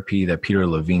therapy that Peter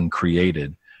Levine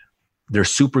created, they're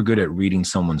super good at reading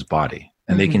someone's body.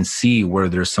 And they can see where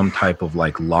there's some type of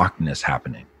like lockness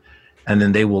happening. And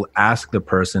then they will ask the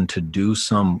person to do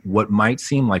what might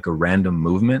seem like a random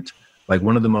movement. Like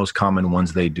one of the most common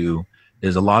ones they do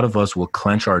is a lot of us will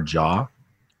clench our jaw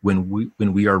when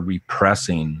we are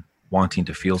repressing wanting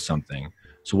to feel something.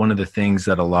 So one of the things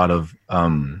that a lot of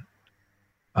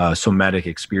somatic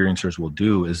experiencers will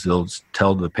do is they'll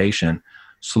tell the patient,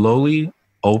 slowly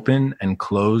open and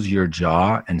close your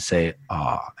jaw and say,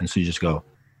 ah. And so you just go,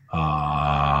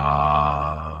 ah.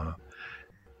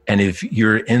 And if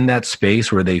you're in that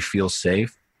space where they feel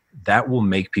safe, that will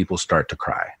make people start to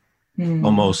cry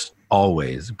almost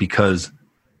always, because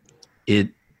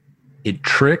it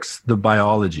tricks the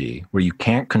biology where you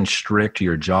can't constrict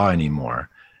your jaw anymore.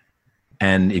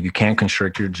 And if you can't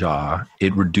constrict your jaw,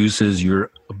 it reduces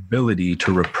your ability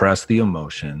to repress the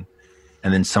emotion,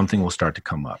 and then something will start to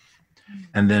come up.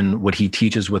 And then what he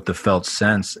teaches with the felt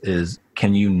sense is,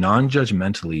 can you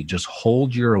non-judgmentally just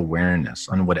hold your awareness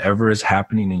on whatever is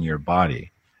happening in your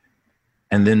body?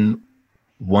 And then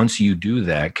once you do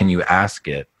that, can you ask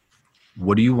it,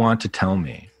 what do you want to tell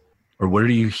me? Or what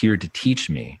are you here to teach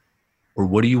me? Or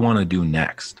what do you want to do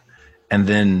next? And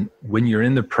then when you're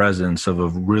in the presence of a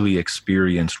really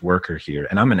experienced worker here,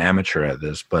 and I'm an amateur at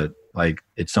this, but like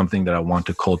it's something that I want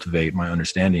to cultivate my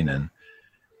understanding in,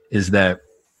 is that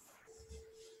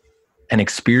an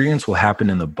experience will happen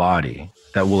in the body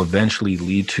that will eventually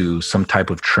lead to some type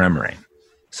of tremoring,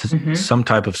 some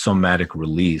type of somatic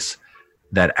release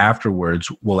that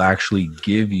afterwards will actually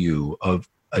give you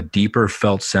a deeper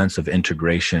felt sense of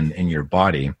integration in your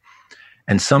body.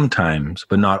 And sometimes,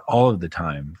 but not all of the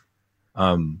time,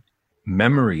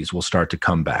 memories will start to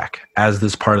come back as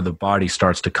this part of the body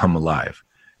starts to come alive.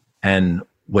 And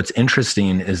what's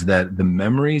interesting is that the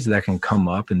memories that can come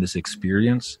up in this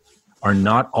experience are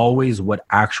not always what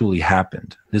actually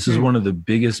happened. This is one of the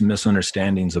biggest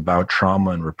misunderstandings about trauma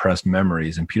and repressed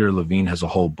memories. And Peter Levine has a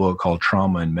whole book called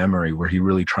Trauma and Memory, where he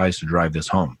really tries to drive this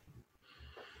home.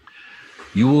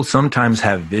 You will sometimes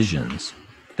have visions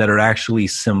that are actually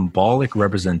symbolic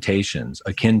representations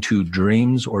akin to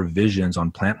dreams or visions on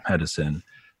plant medicine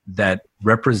that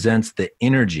represents the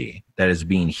energy that is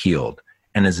being healed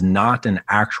and is not an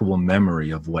actual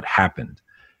memory of what happened.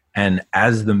 And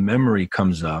as the memory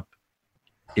comes up,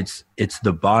 it's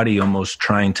the body almost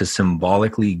trying to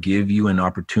symbolically give you an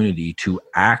opportunity to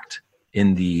act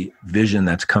in the vision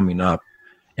that's coming up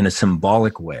in a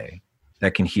symbolic way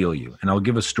that can heal you. And I'll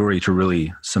give a story to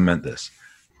really cement this.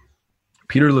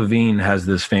 Peter Levine has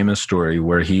this famous story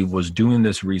where he was doing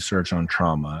this research on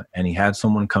trauma, and he had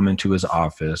someone come into his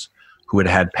office who had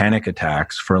had panic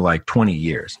attacks for like 20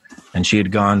 years. And she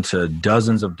had gone to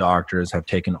dozens of doctors, have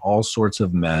taken all sorts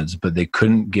of meds, but they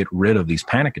couldn't get rid of these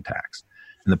panic attacks.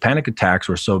 And the panic attacks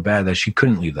were so bad that she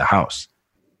couldn't leave the house.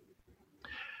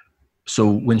 So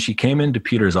when she came into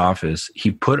Peter's office, he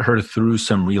put her through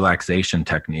some relaxation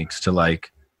techniques to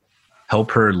like help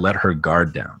her let her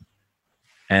guard down.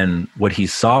 And what he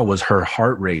saw was her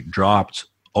heart rate dropped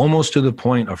almost to the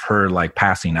point of her like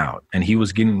passing out. And he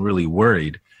was getting really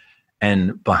worried.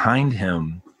 And behind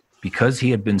him, because he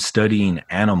had been studying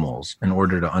animals in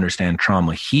order to understand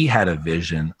trauma, he had a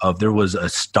vision of there was a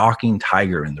stalking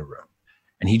tiger in the room.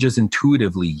 And he just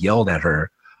intuitively yelled at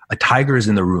her, "A tiger is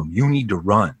in the room. You need to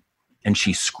run." And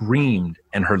she screamed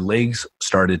and her legs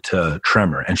started to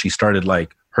tremor. And she started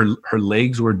like, her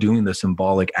legs were doing the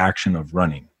symbolic action of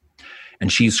running.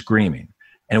 And she's screaming.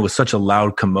 And it was such a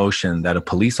loud commotion that a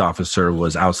police officer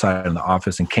was outside in the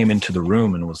office and came into the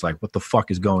room and was like, "What the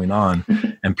fuck is going on?"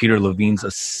 And Peter Levine's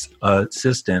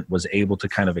assistant was able to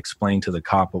kind of explain to the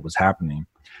cop what was happening.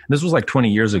 This was like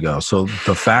 20 years ago. So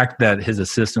the fact that his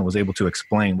assistant was able to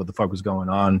explain what the fuck was going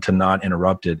on to not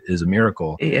interrupt it is a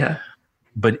miracle. Yeah.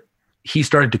 But he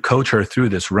started to coach her through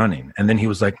this running. And then he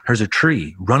was like, here's a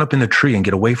tree, run up in the tree and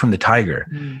get away from the tiger.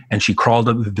 And she crawled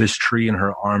up this tree and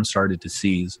her arm started to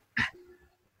seize.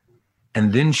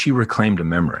 And then she reclaimed a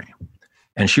memory.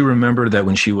 And she remembered that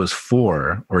when she was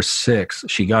 4 or 6,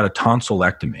 she got a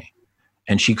tonsillectomy.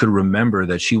 And she could remember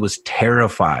that she was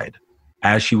terrified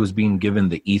as she was being given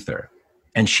the ether.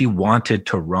 And she wanted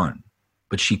to run,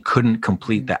 but she couldn't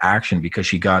complete the action because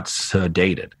she got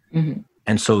sedated.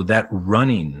 And so that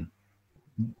running,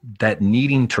 that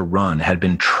needing to run had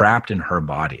been trapped in her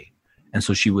body. And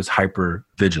so she was hyper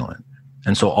vigilant.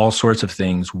 And so all sorts of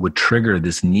things would trigger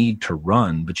this need to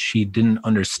run, but she didn't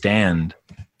understand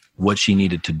what she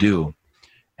needed to do.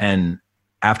 And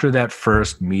after that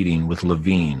first meeting with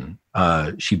Levine,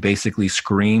 she basically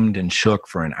screamed and shook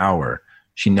for an hour.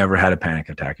 She never had a panic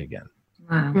attack again.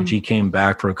 Wow. And she came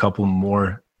back for a couple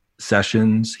more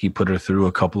sessions. He put her through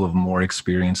a couple of more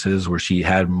experiences where she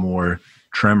had more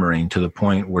tremoring to the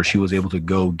point where she was able to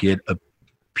go get a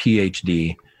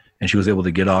PhD and she was able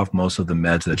to get off most of the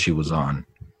meds that she was on.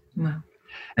 Wow.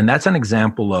 And that's an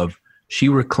example of she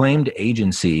reclaimed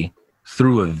agency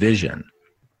through a vision.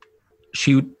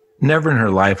 She never in her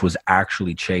life was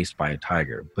actually chased by a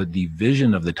tiger, but the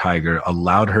vision of the tiger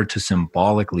allowed her to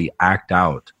symbolically act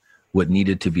out what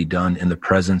needed to be done in the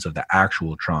presence of the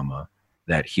actual trauma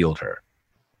that healed her.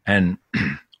 And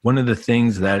one of the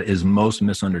things that is most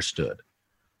misunderstood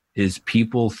is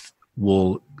people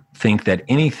will think that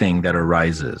anything that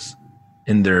arises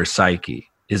in their psyche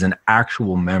is an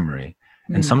actual memory.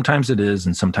 And sometimes it is,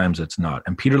 and sometimes it's not.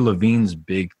 And Peter Levine's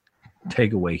big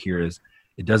takeaway here is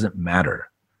it doesn't matter.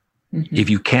 If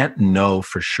you can't know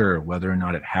for sure whether or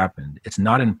not it happened, it's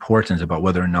not important about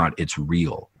whether or not it's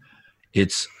real.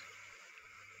 It's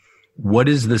what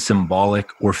is the symbolic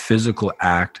or physical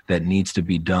act that needs to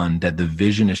be done that the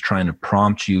vision is trying to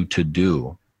prompt you to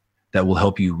do that will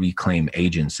help you reclaim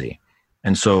agency.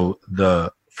 And so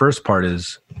the first part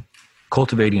is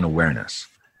cultivating awareness.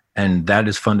 And that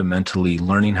is fundamentally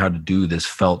learning how to do this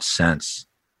felt sense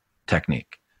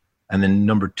technique. And then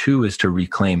number 2 is to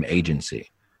reclaim agency.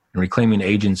 And reclaiming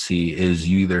agency is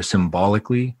you either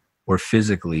symbolically or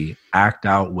physically act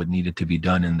out what needed to be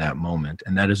done in that moment.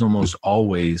 And that is almost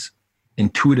always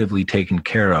intuitively taken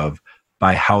care of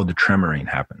by how the tremoring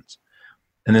happens.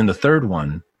 And then the third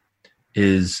one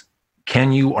is,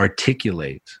 can you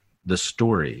articulate the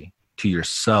story to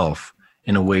yourself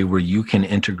in a way where you can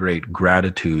integrate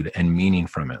gratitude and meaning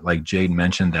from it? Like Jade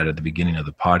mentioned that at the beginning of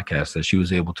the podcast, that she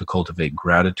was able to cultivate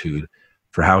gratitude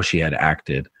for how she had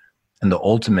acted. And the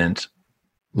ultimate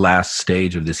last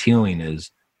stage of this healing is,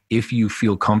 if you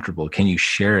feel comfortable, can you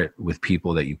share it with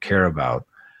people that you care about?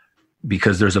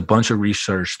 Because there's a bunch of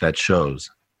research that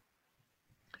shows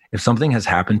if something has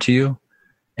happened to you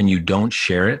and you don't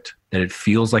share it, that it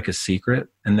feels like a secret,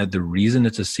 and that the reason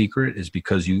it's a secret is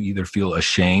because you either feel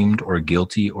ashamed or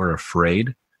guilty or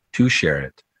afraid to share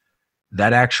it.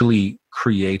 That actually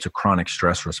creates a chronic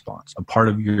stress response. A part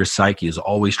of your psyche is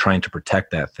always trying to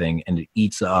protect that thing, and it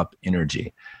eats up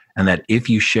energy. And that if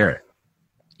you share it,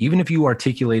 even if you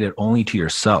articulate it only to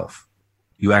yourself,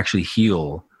 you actually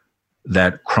heal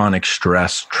that chronic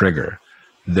stress trigger.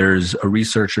 There's a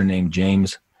researcher named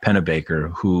James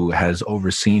Pennebaker who has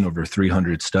overseen over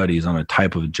 300 studies on a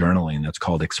type of journaling that's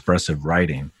called expressive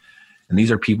writing. And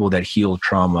these are people that heal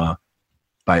trauma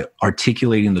by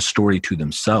articulating the story to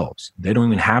themselves. They don't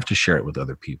even have to share it with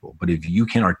other people. But if you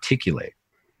can articulate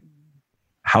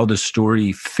how the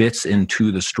story fits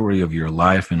into the story of your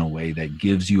life in a way that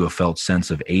gives you a felt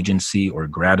sense of agency or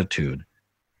gratitude,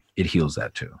 it heals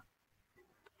that too.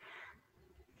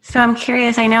 So I'm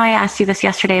curious, I know I asked you this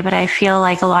yesterday, but I feel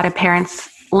like a lot of parents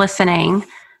listening,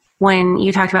 when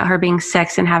you talked about her being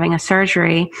 6 and having a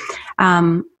surgery,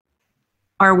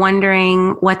 are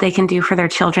wondering what they can do for their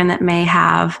children that may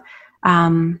have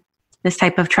this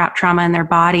type of trapped trauma in their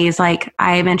bodies. Like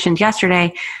I mentioned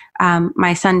yesterday,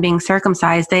 my son being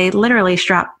circumcised, they literally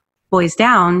strap boys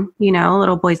down,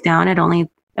 little boys down at only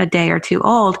a day or 2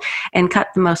 old, and cut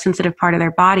the most sensitive part of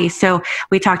their body. So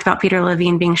we talked about Peter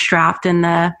Levine being strapped in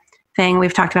the thing.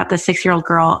 We've talked about the 6-year-old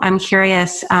girl. I'm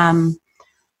curious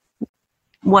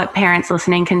what parents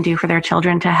listening can do for their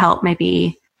children to help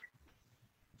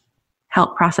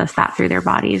process that through their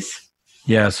bodies.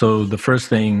 Yeah. So the first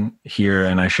thing here,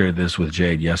 and I shared this with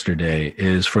Jade yesterday,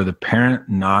 is for the parent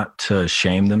not to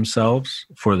shame themselves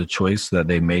for the choice that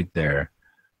they made there,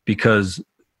 because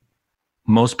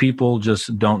most people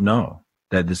just don't know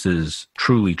that this is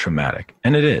truly traumatic.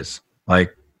 And it is.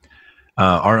 Like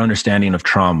our understanding of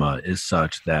trauma is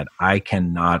such that I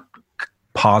cannot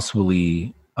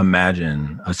possibly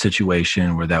imagine a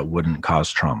situation where that wouldn't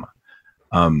cause trauma.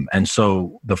 And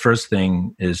so the first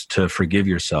thing is to forgive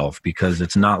yourself, because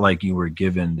it's not like you were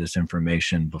given this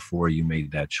information before you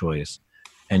made that choice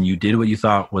and you did what you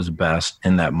thought was best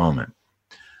in that moment.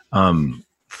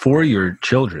 For your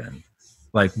children,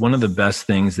 like one of the best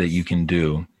things that you can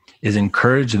do is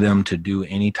encourage them to do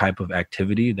any type of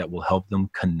activity that will help them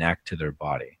connect to their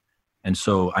body. And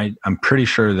so I'm pretty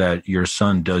sure that your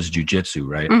son does jujitsu,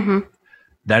 right? Mm-hmm.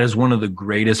 That is one of the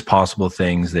greatest possible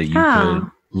things that you could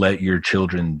let your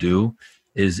children do,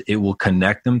 is it will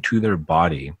connect them to their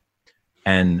body.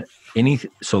 And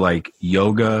so like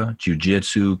yoga,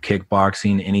 jujitsu,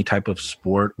 kickboxing, any type of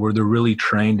sport where they're really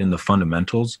trained in the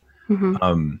fundamentals,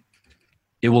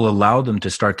 it will allow them to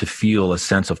start to feel a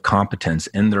sense of competence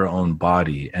in their own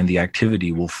body, and the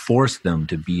activity will force them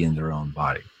to be in their own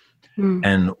body.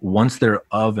 And once they're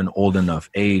of an old enough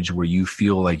age where you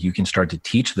feel like you can start to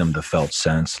teach them the felt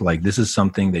sense, like this is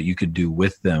something that you could do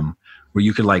with them, where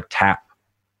you could like tap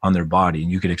on their body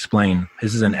and you could explain,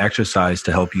 this is an exercise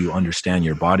to help you understand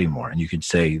your body more. And you could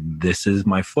say, this is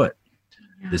my foot,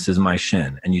 this is my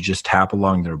shin. And you just tap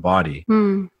along their body.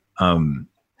 And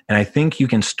I think you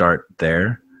can start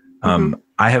there.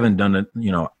 I haven't done it,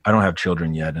 I don't have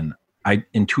children yet. And I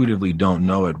intuitively don't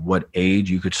know at what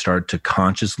age you could start to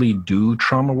consciously do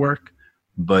trauma work,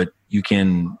 but you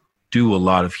can do a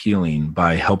lot of healing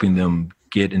by helping them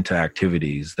get into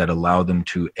activities that allow them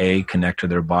to connect to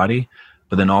their body,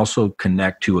 but then also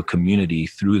connect to a community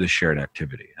through the shared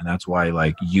activity. And that's why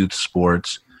like youth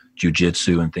sports,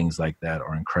 jujitsu and things like that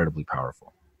are incredibly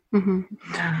powerful.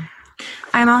 Yeah.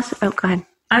 I'm also, go ahead.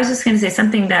 I was just going to say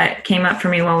something that came up for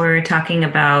me while we were talking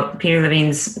about Peter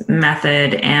Levine's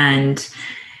method, and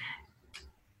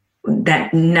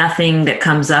that nothing that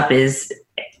comes up is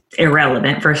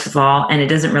irrelevant, first of all, and it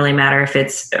doesn't really matter if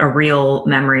it's a real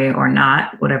memory or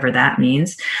not, whatever that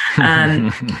means,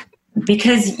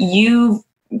 because you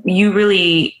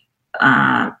really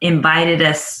invited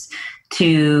us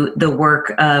to the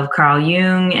work of Carl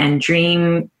Jung and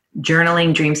dream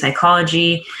journaling, dream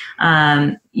psychology.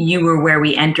 You were where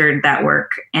we entered that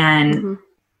work. And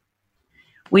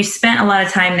we've spent a lot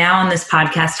of time now on this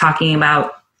podcast talking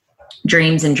about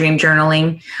dreams and dream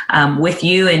journaling with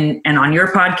you and on your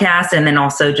podcast, and then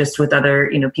also just with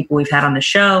other people we've had on the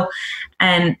show.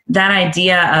 And that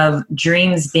idea of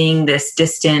dreams being this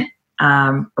distant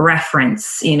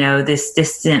reference, this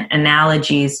distant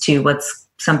analogies to what's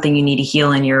something you need to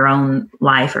heal in your own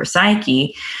life or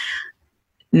psyche,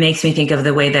 makes me think of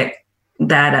the way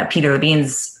that Peter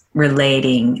Levine's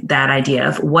relating that idea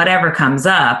of whatever comes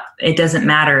up. It doesn't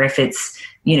matter if it's,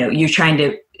 you're trying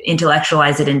to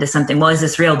intellectualize it into something. Well, is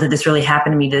this real? Did this really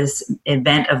happen to me? Did this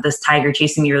event of this tiger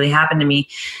chasing me really happen to me?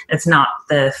 That's not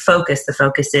the focus. The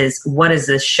focus is, what is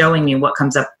this showing me? What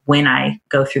comes up when I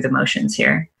go through the motions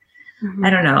here? I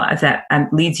don't know if that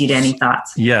leads you to any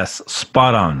thoughts. Yes,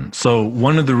 spot on. So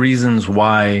one of the reasons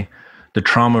why the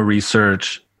trauma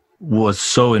research was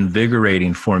so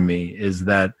invigorating for me is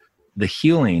that the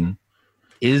healing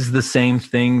is the same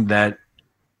thing that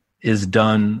is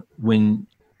done when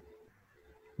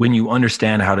you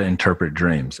understand how to interpret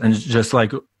dreams. And just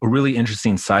like a really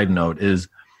interesting side note is,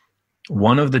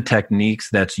 one of the techniques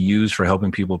that's used for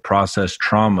helping people process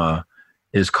trauma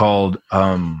is called,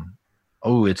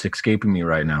 it's escaping me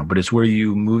right now, but it's where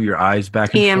you move your eyes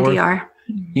back and forth.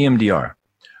 EMDR.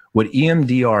 What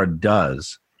EMDR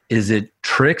does is it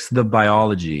tricks the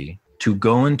biology to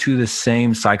go into the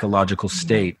same psychological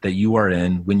state that you are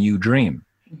in when you dream.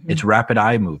 It's rapid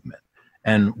eye movement.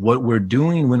 And what we're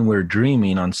doing when we're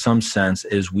dreaming, on some sense,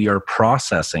 is we are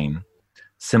processing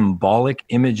symbolic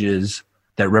images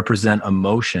that represent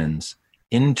emotions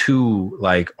into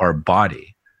like our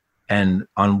body. And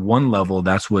on one level,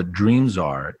 that's what dreams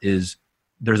are, is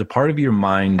there's a part of your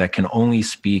mind that can only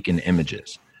speak in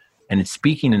images. And it's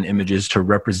speaking in images to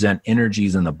represent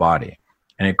energies in the body.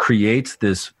 And it creates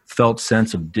this felt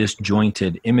sense of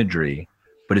disjointed imagery,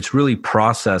 but it's really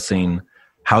processing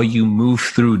how you move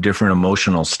through different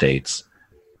emotional states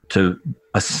to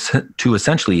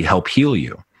essentially help heal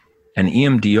you. And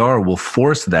EMDR will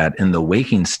force that in the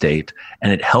waking state,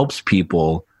 and it helps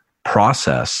people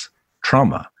process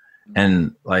trauma.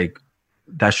 And like,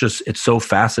 that's just, it's so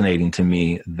fascinating to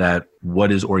me that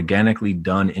what is organically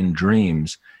done in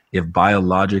dreams, if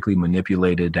biologically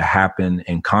manipulated to happen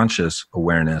in conscious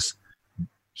awareness,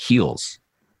 heals.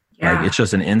 Yeah. Like, it's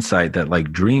just an insight that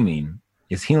like dreaming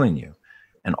is healing you.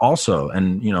 And also,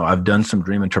 and I've done some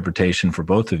dream interpretation for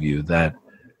both of you, that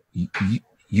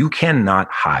you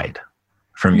cannot hide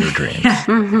from your dreams.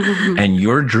 And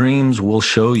your dreams will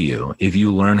show you, if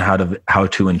you learn how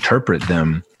to interpret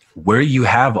them, where you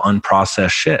have unprocessed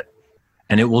shit.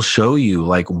 and it will show you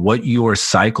like what your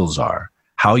cycles are,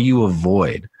 how you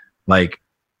avoid. Like,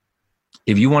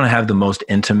 if you want to have the most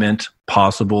intimate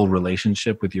possible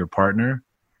relationship with your partner,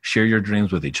 share your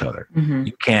dreams with each other. Mm-hmm.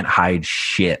 You can't hide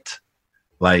shit.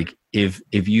 Like, if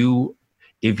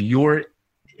you're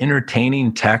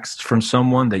entertaining texts from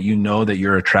someone that you know that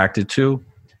you're attracted to,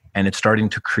 and it's starting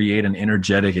to create an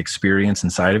energetic experience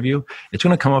inside of you, it's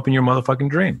going to come up in your motherfucking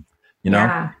dream. You know,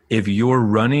 yeah. If you're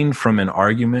running from an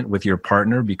argument with your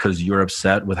partner because you're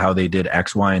upset with how they did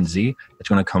X, Y, and Z, it's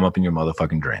going to come up in your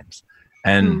motherfucking dreams.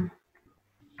 And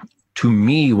to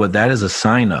me, what that is a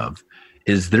sign of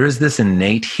is there is this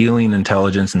innate healing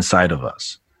intelligence inside of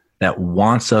us that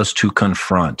wants us to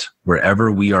confront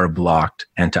wherever we are blocked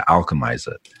and to alchemize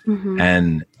it. Mm-hmm.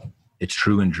 And it's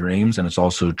true in dreams, and it's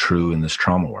also true in this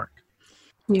trauma work.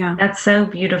 Yeah, that's so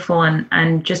beautiful.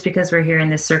 And just because we're here in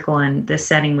this circle and this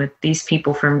setting with these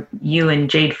people, from you and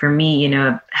Jade, for me, you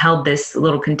know, held this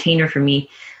little container for me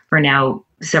for now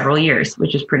several years,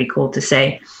 which is pretty cool to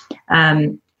say.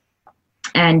 And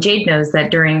Jade knows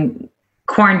that during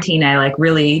quarantine, I like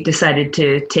really decided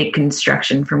to take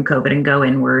construction from COVID and go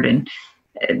inward and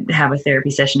have a therapy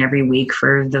session every week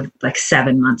for the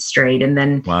 7 months straight. And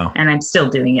then, wow. And I'm still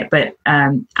doing it. But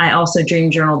I also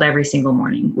dream journaled every single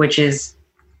morning, which is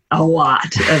a lot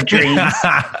of dreams.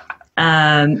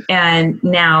 And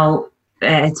now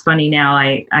it's funny. Now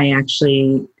I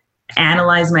actually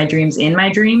analyze my dreams in my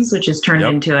dreams, which has turned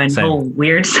into a whole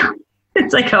weird,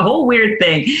 it's like a whole weird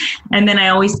thing. And then I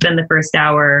always spend the first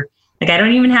hour, like, I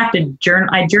don't even have to journal.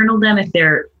 I journal them if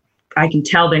I can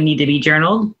tell they need to be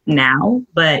journaled now,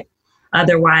 but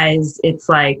otherwise it's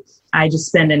like, I just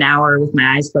spend an hour with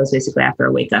my eyes closed basically after I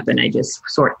wake up, and I just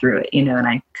sort through it, you know, and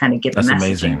I kind of get the messaging.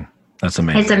 Amazing. That's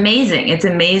amazing. It's amazing. It's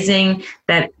amazing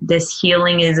that this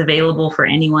healing is available for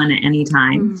anyone at any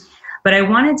time. Mm. But I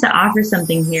wanted to offer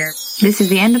something here. This is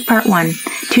the end of part 1.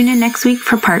 Tune in next week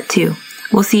for part 2.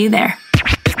 We'll see you there.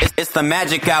 It's the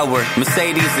magic hour.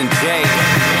 Mercedes and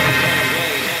Jay.